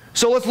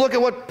 So let's look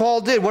at what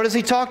Paul did. What does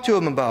he talk to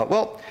him about?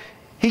 Well,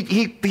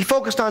 he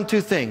focused on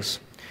two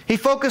things. He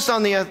focused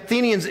on the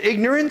Athenians'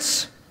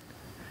 ignorance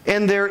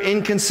and their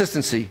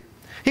inconsistency.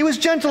 He was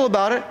gentle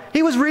about it.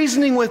 He was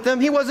reasoning with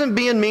them. He wasn't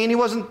being mean. He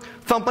wasn't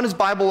thumping his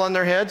Bible on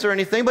their heads or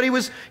anything, but he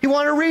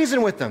wanted to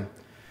reason with them.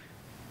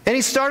 And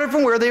he started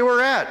from where they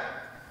were at.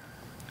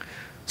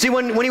 See,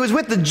 when he was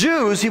with the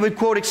Jews, he would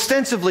quote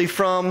extensively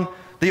from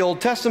the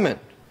Old Testament.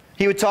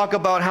 He would talk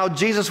about how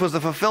Jesus was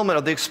the fulfillment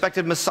of the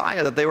expected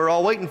Messiah that they were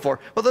all waiting for.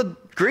 Well, the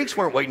Greeks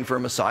weren't waiting for a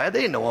Messiah.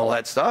 They didn't know all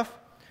that stuff.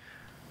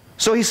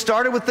 So he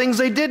started with things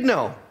they did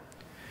know.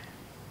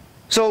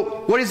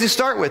 So what does he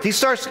start with?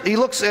 He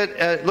looks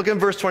at, look in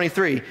verse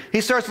 23.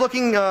 He starts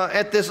looking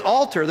at this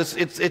altar.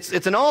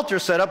 It's an altar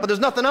set up, but there's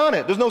nothing on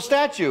it. There's no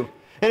statue.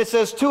 And it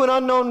says, to an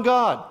unknown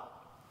God.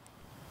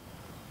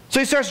 So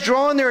he starts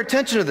drawing their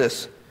attention to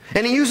this.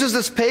 And he uses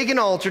this pagan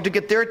altar to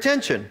get their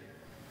attention.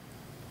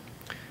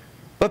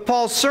 But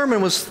Paul's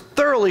sermon was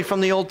thoroughly from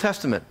the Old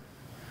Testament.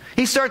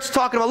 He starts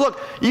talking about, look,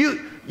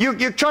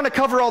 you're trying to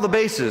cover all the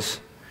bases.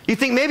 You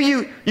think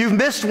maybe you've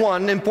missed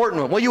one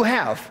important one. Well, you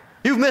have.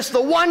 You've missed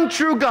the one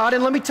true God,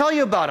 and let me tell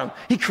you about him.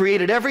 He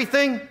created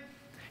everything.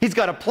 He's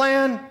got a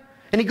plan.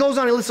 And he goes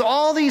on, he lists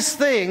all these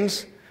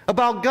things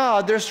about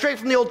God. They're straight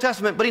from the Old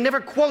Testament, but he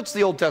never quotes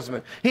the Old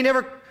Testament. He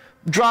never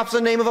drops the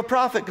name of a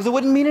prophet because it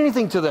wouldn't mean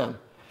anything to them.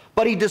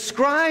 But he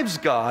describes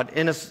God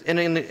in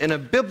a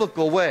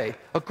biblical way,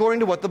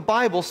 according to what the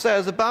Bible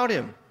says about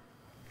him.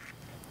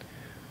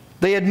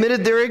 They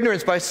admitted their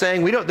ignorance by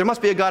saying, there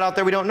must be a God out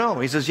there we don't know.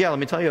 He says, yeah, let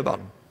me tell you about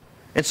him.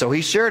 And so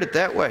he shared it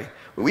that way.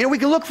 We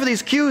can look for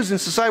these cues in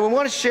society. When we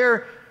want to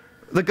share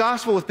the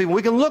gospel with people,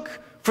 we can look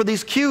for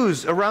these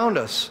cues around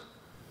us.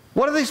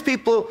 What are these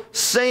people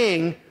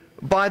saying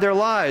by their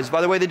lives,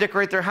 by the way they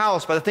decorate their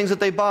house, by the things that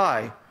they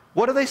buy?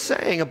 What are they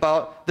saying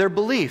about their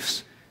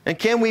beliefs? And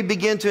can we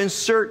begin to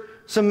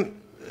insert some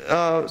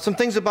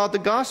things about the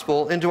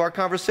gospel into our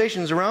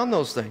conversations around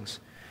those things?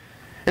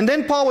 And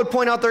then Paul would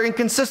point out their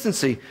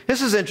inconsistency.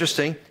 This is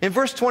interesting. In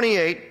verse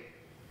 28,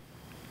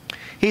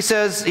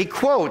 he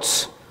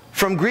quotes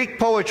from Greek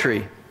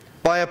poetry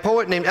by a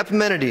poet named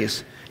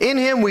Epimenides. In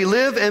him we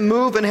live and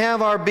move and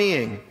have our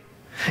being.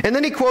 And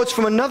then he quotes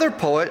from another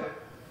poet.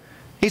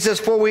 He says,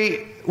 for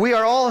we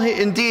are all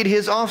indeed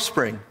his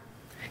offspring.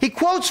 He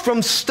quotes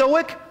from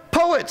Stoic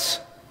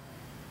poets.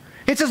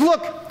 He says,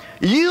 look,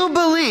 you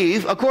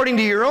believe, according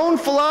to your own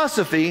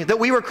philosophy, that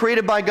we were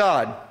created by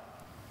God.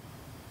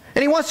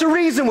 And he wants to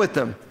reason with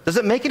them. Does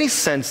it make any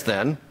sense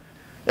then?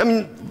 I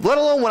mean, let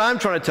alone what I'm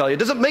trying to tell you.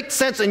 Does it make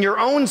sense in your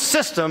own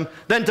system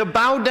then to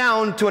bow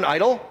down to an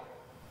idol?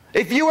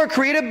 If you were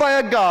created by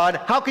a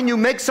God, how can you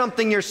make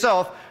something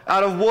yourself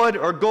out of wood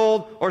or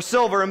gold or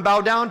silver and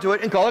bow down to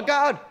it and call it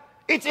God?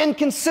 It's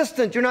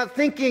inconsistent. You're not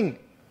thinking.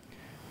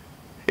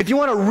 If you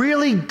want a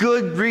really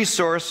good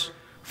resource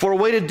for a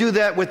way to do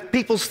that with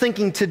people's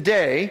thinking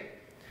today,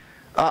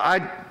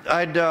 I'd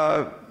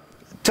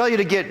tell you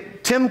to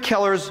get Tim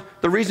Keller's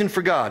The Reason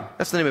for God.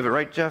 That's the name of it,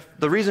 right, Jeff?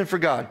 The Reason for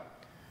God.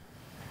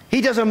 He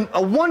does a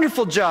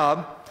wonderful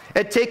job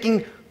at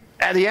taking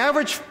the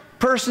average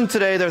person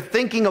today, they're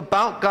thinking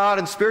about God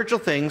and spiritual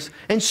things,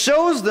 and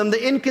shows them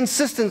the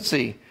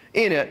inconsistency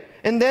in it,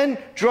 and then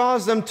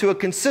draws them to a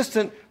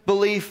consistent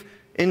belief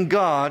in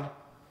God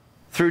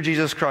through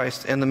Jesus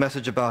Christ and the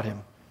message about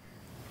him.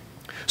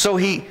 So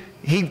he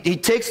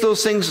takes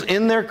those things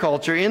in their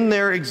culture, in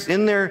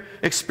their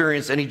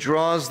experience, and he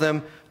draws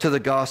them to the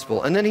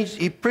gospel. And then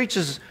he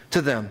preaches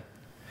to them.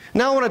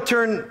 Now I want to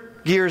turn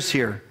gears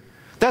here.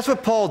 That's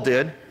what Paul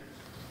did.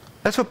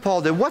 That's what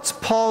Paul did. What's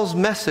Paul's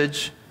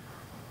message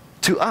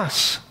to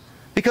us?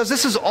 Because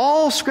this is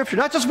all Scripture.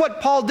 Not just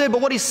what Paul did,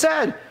 but what he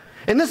said.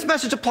 And this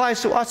message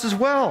applies to us as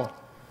well.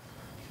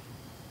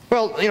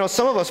 Well,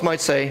 some of us might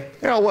say,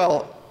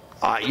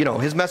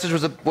 his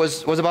message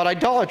was about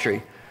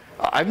idolatry.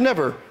 I've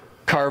never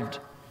carved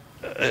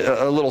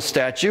a little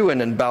statue and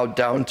then bowed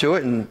down to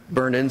it and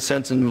burned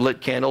incense and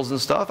lit candles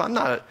and stuff. I'm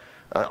not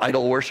an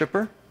idol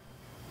worshiper.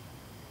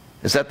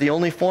 Is that the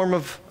only form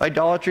of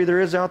idolatry there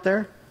is out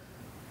there?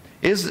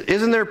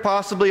 Isn't there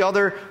possibly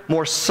other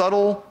more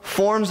subtle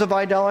forms of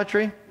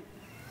idolatry?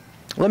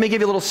 Let me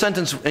give you a little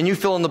sentence and you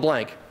fill in the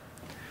blank.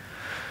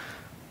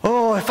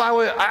 Oh, if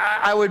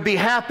I would be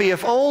happy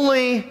if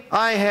only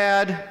I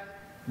had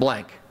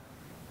blank.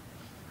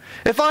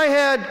 If I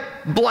had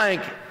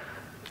blank,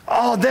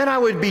 oh, then I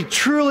would be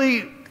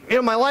truly,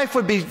 my life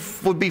would be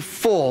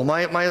full.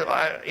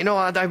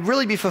 I'd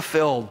really be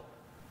fulfilled.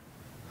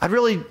 I'd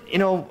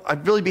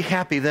really be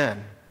happy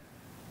then.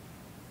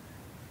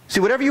 See,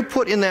 whatever you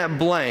put in that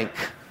blank,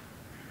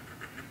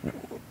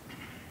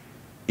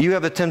 you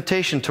have a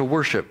temptation to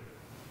worship.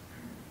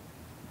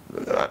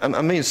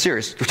 I mean,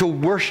 serious, to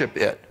worship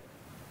it.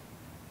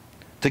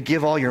 To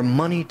give all your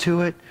money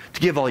to it,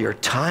 to give all your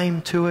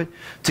time to it,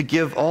 to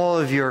give all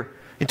of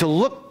and to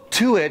look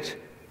to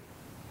it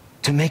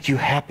to make you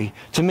happy,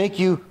 to make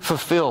you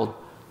fulfilled,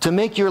 to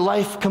make your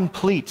life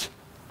complete.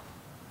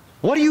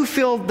 What do you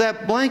fill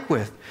that blank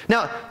with?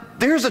 Now,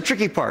 here's the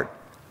tricky part.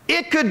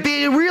 It could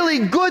be really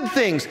good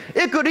things.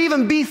 It could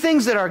even be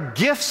things that are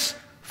gifts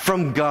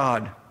from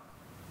God.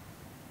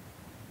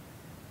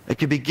 It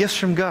could be gifts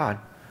from God.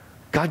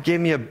 God gave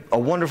me a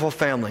wonderful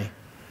family.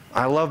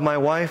 I love my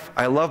wife.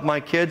 I love my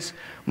kids.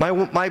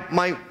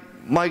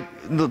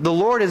 The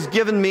Lord has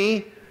given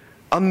me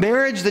a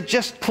marriage that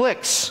just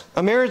clicks,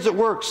 a marriage that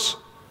works.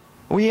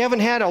 We haven't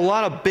had a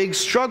lot of big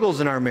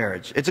struggles in our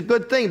marriage. It's a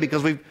good thing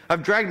because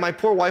I've dragged my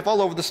poor wife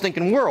all over the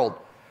stinking world.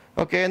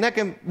 Okay, and that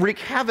can wreak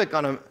havoc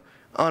on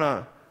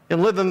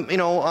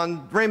living,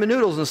 on ramen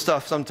noodles and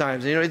stuff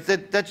sometimes.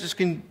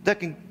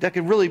 That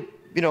can really,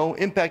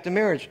 impact a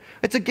marriage.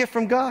 It's a gift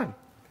from God.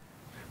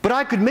 But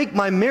I could make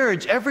my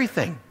marriage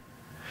everything.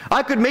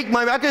 I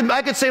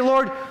could say,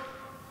 Lord,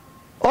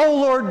 oh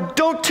Lord,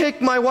 don't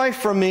take my wife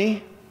from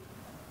me,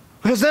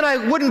 because then I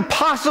wouldn't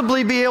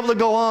possibly be able to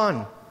go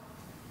on.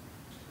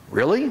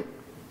 Really?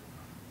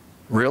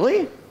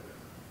 Really?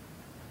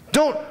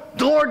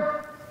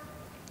 Lord,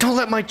 don't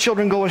let my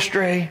children go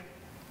astray.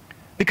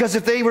 Because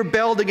if they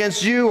rebelled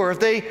against you, or if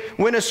they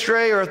went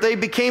astray, or if they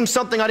became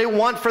something I didn't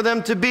want for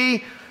them to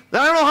be,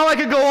 I don't know how I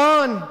could go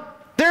on.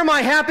 They're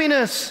my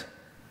happiness.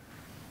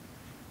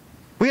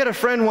 We had a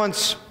friend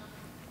once.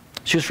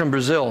 She was from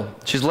Brazil.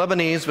 She's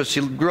Lebanese, but she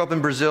grew up in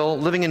Brazil,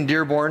 living in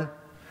Dearborn.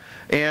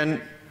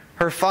 And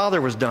her father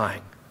was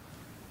dying.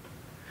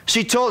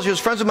 She was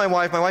friends with my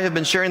wife. My wife had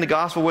been sharing the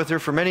gospel with her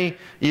for many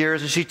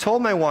years. And she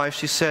told my wife,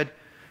 she said,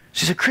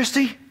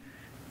 Christy,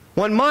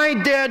 when my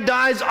dad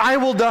dies, I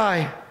will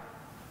die.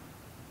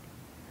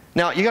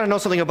 Now, you got to know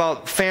something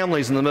about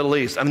families in the Middle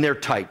East. I mean, they're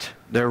tight.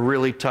 They're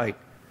really tight.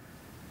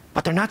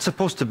 But they're not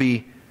supposed to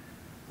be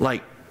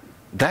like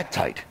that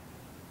tight.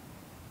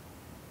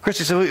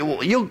 Christy said,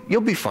 well,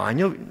 you'll be fine.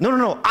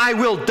 No, I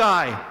will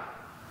die.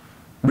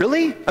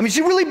 Really? I mean,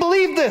 she really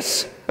believed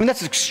this. I mean,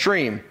 that's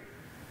extreme.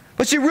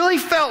 But she really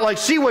felt like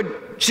she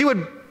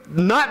would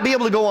not be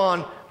able to go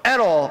on at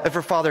all if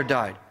her father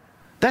died.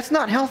 That's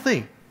not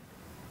healthy.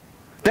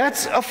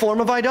 That's a form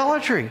of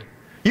idolatry.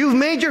 You've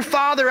made your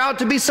father out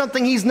to be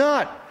something he's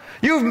not.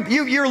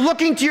 You're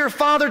looking to your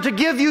father to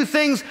give you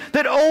things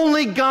that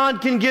only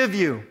God can give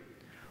you.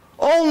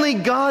 Only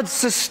God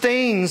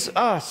sustains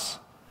us.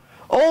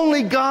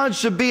 Only God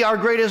should be our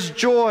greatest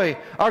joy,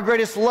 our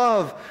greatest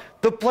love,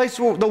 the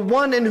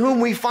one in whom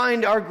we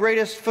find our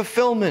greatest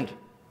fulfillment.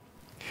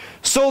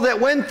 So that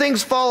when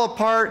things fall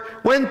apart,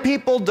 when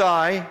people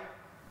die,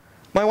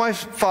 my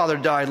wife's father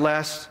died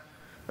last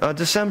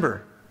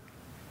December.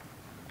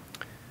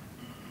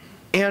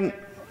 And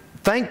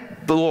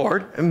thank the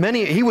Lord,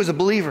 he was a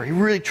believer. He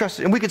really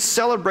trusted, and we could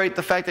celebrate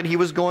the fact that he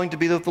was going to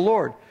be with the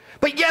Lord.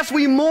 But yes,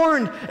 we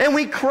mourned and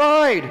we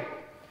cried.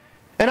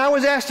 And I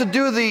was asked to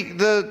do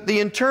the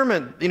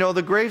interment,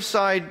 the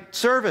graveside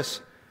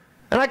service.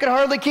 And I could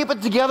hardly keep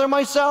it together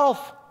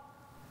myself.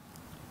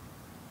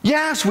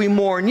 Yes, we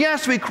mourn.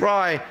 Yes, we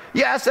cry.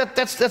 Yes,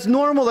 that's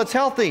normal. That's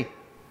healthy.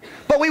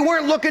 But we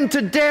weren't looking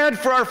to Dad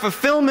for our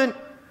fulfillment.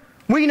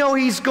 We know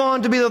he's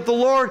gone to be with the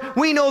Lord.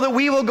 We know that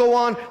we will go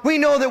on. We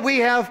know that we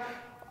have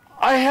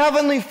a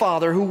heavenly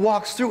Father who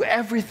walks through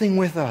everything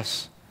with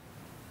us.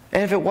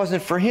 And if it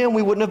wasn't for him,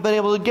 we wouldn't have been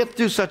able to get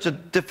through such a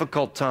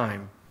difficult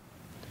time.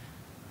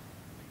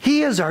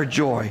 He is our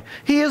joy.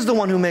 He is the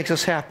one who makes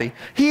us happy.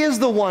 He is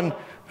the one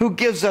who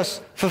gives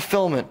us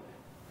fulfillment.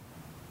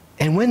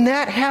 And when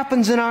that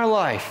happens in our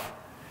life,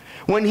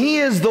 when he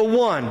is the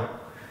one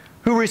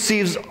who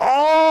receives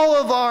all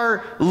of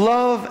our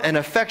love and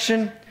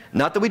affection,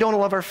 not that we don't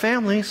love our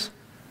families,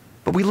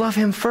 but we love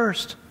him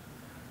first.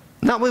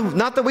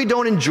 Not that we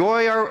don't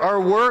enjoy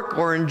our work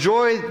or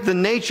enjoy the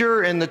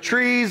nature and the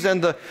trees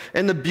and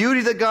the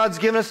beauty that God's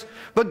given us,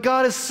 but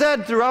God has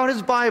said throughout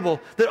his Bible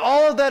that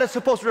all of that is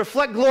supposed to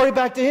reflect glory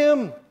back to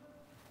him.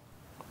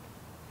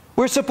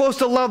 We're supposed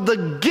to love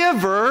the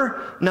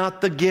giver,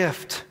 not the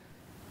gift.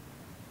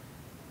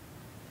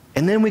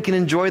 And then we can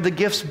enjoy the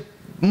gifts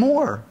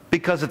more,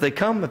 because if they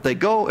come, if they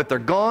go, if they're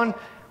gone,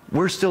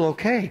 we're still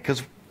okay,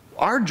 because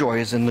our joy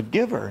is in the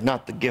giver,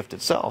 not the gift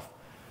itself.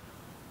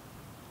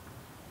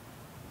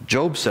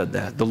 Job said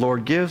that. The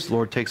Lord gives, the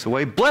Lord takes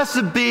away.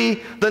 Blessed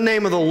be the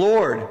name of the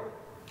Lord.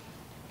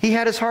 He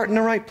had his heart in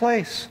the right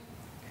place.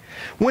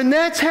 When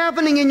that's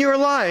happening in your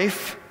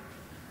life,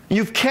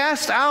 you've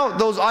cast out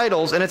those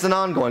idols, and it's an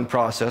ongoing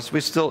process.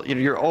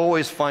 You're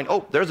always find,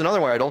 oh, there's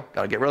another idol,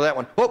 got to get rid of that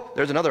one. Oh,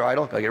 there's another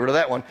idol, got to get rid of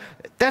that one.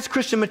 That's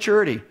Christian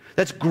maturity.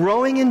 That's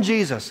growing in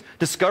Jesus,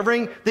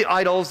 discovering the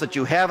idols that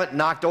you haven't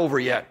knocked over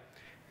yet.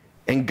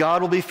 And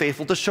God will be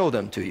faithful to show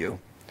them to you.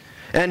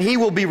 And he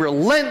will be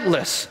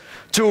relentless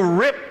to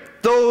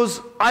rip those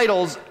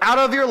idols out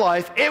of your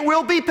life. It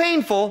will be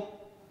painful.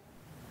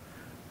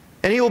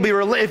 And he will be,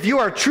 if you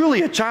are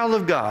truly a child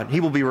of God, he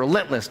will be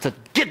relentless to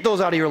get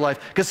those out of your life,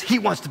 because he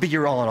wants to be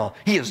your all in all.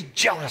 He is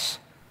jealous.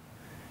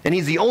 And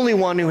he's the only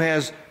one who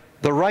has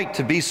the right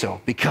to be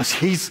so, because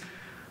he's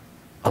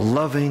a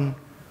loving,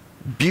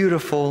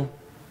 beautiful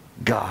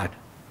God.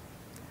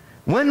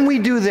 When we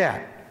do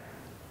that,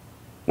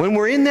 when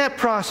we're in that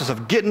process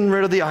of getting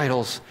rid of the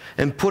idols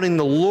and putting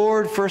the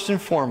Lord first and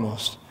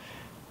foremost,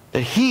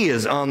 that he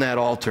is on that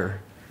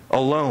altar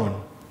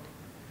alone,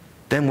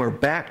 then we're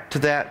back to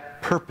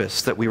that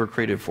purpose that we were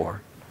created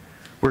for.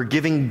 We're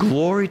giving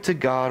glory to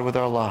God with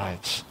our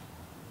lives.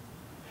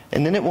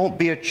 And then it won't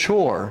be a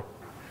chore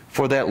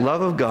for that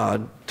love of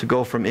God to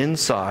go from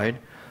inside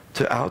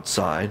to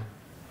outside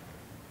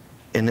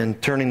and then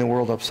turning the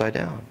world upside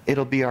down.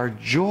 It'll be our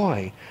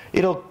joy.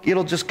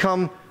 It'll just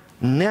come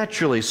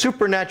naturally,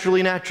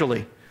 supernaturally,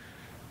 naturally.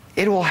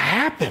 It will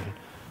happen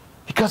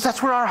because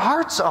that's where our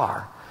hearts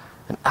are.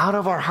 And out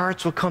of our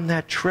hearts will come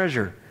that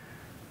treasure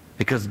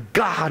because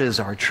God is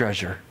our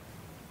treasure.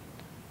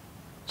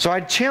 So I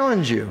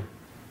challenge you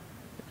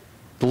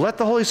to let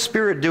the Holy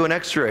Spirit do an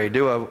x-ray,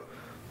 do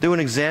an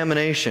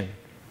examination.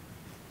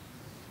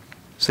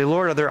 Say,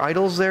 Lord, are there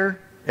idols there?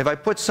 If I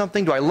put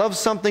something, do I love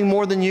something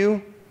more than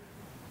you?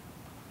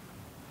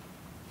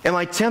 Am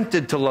I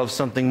tempted to love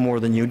something more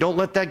than you? Don't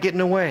let that get in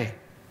the way.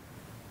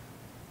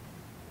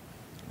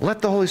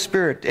 Let the Holy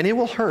Spirit, and it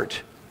will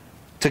hurt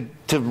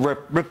to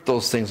rip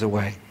those things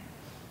away.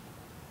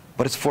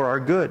 But it's for our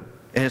good,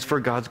 and it's for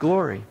God's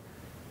glory.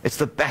 It's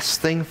the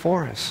best thing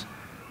for us.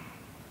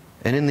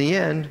 And in the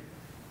end,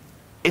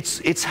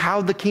 it's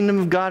how the kingdom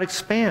of God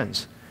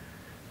expands.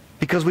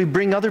 Because we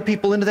bring other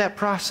people into that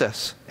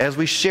process as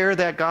we share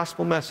that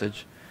gospel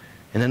message.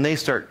 And then they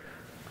start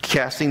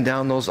casting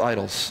down those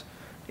idols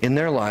in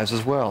their lives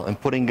as well and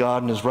putting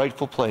God in His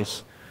rightful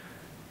place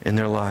in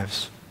their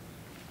lives.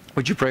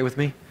 Would you pray with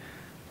me?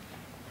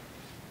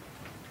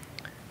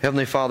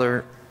 Heavenly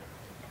Father,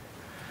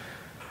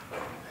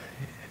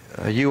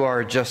 you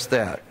are just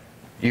that.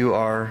 You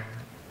are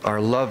our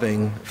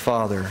loving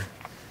Father.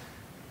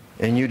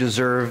 And you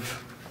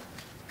deserve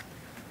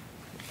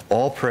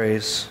all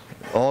praise,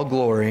 all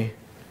glory,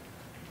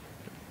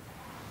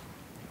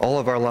 all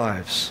of our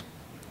lives.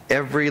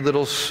 Every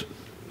little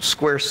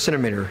square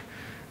centimeter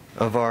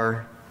of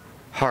our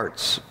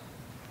hearts.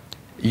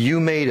 You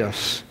made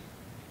us.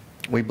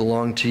 We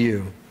belong to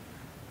you.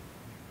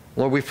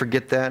 Lord, we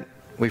forget that.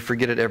 We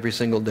forget it every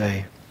single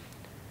day.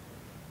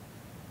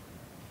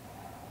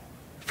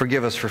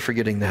 Forgive us for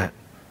forgetting that.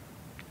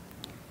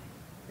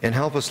 And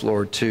help us,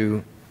 Lord,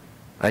 to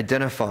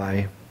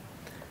identify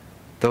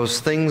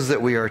those things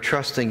that we are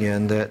trusting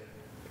in that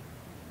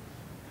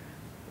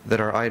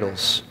are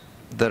idols,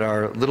 that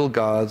are little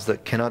gods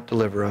that cannot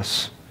deliver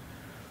us,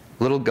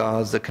 little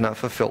gods that cannot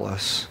fulfill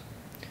us,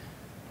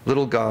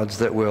 little gods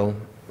that will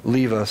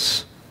leave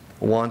us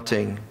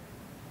wanting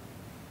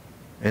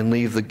and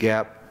leave the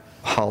gap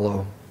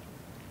hollow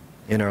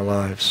in our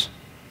lives.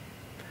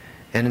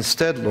 And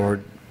instead,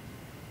 Lord,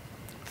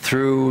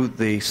 through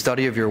the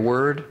study of your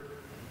word,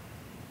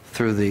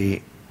 through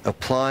the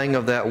applying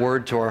of that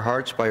word to our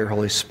hearts by your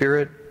Holy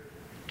Spirit,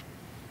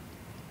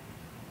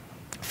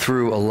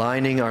 through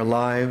aligning our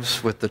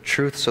lives with the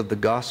truths of the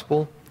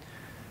gospel,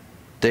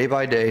 day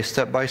by day,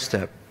 step by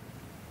step,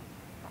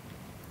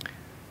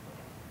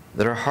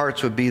 that our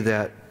hearts would be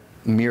that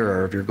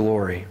mirror of your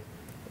glory.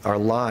 Our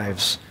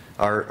lives,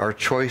 our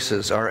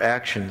choices, our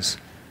actions,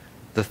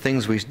 the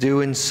things we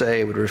do and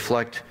say would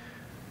reflect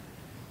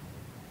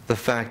the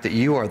fact that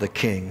you are the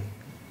King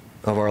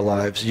of our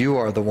lives. You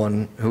are the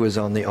one who is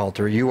on the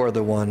altar. You are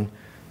the one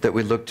that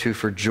we look to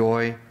for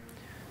joy.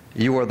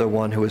 You are the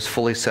one who is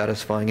fully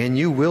satisfying, and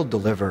you will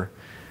deliver,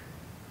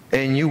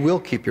 and you will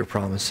keep your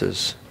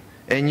promises,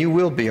 and you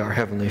will be our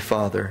Heavenly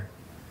Father,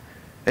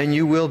 and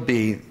you will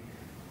be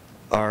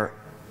our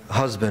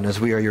husband as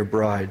we are your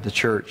bride, the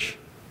church,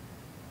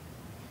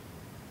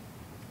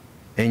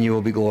 and you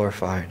will be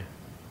glorified.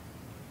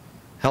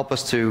 Help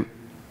us to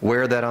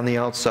wear that on the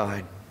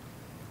outside,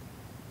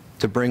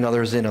 to bring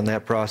others in on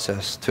that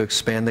process, to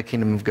expand the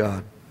kingdom of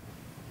God.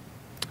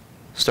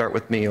 Start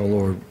with me, O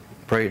Lord.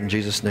 Pray it in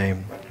Jesus'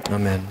 name.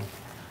 Amen.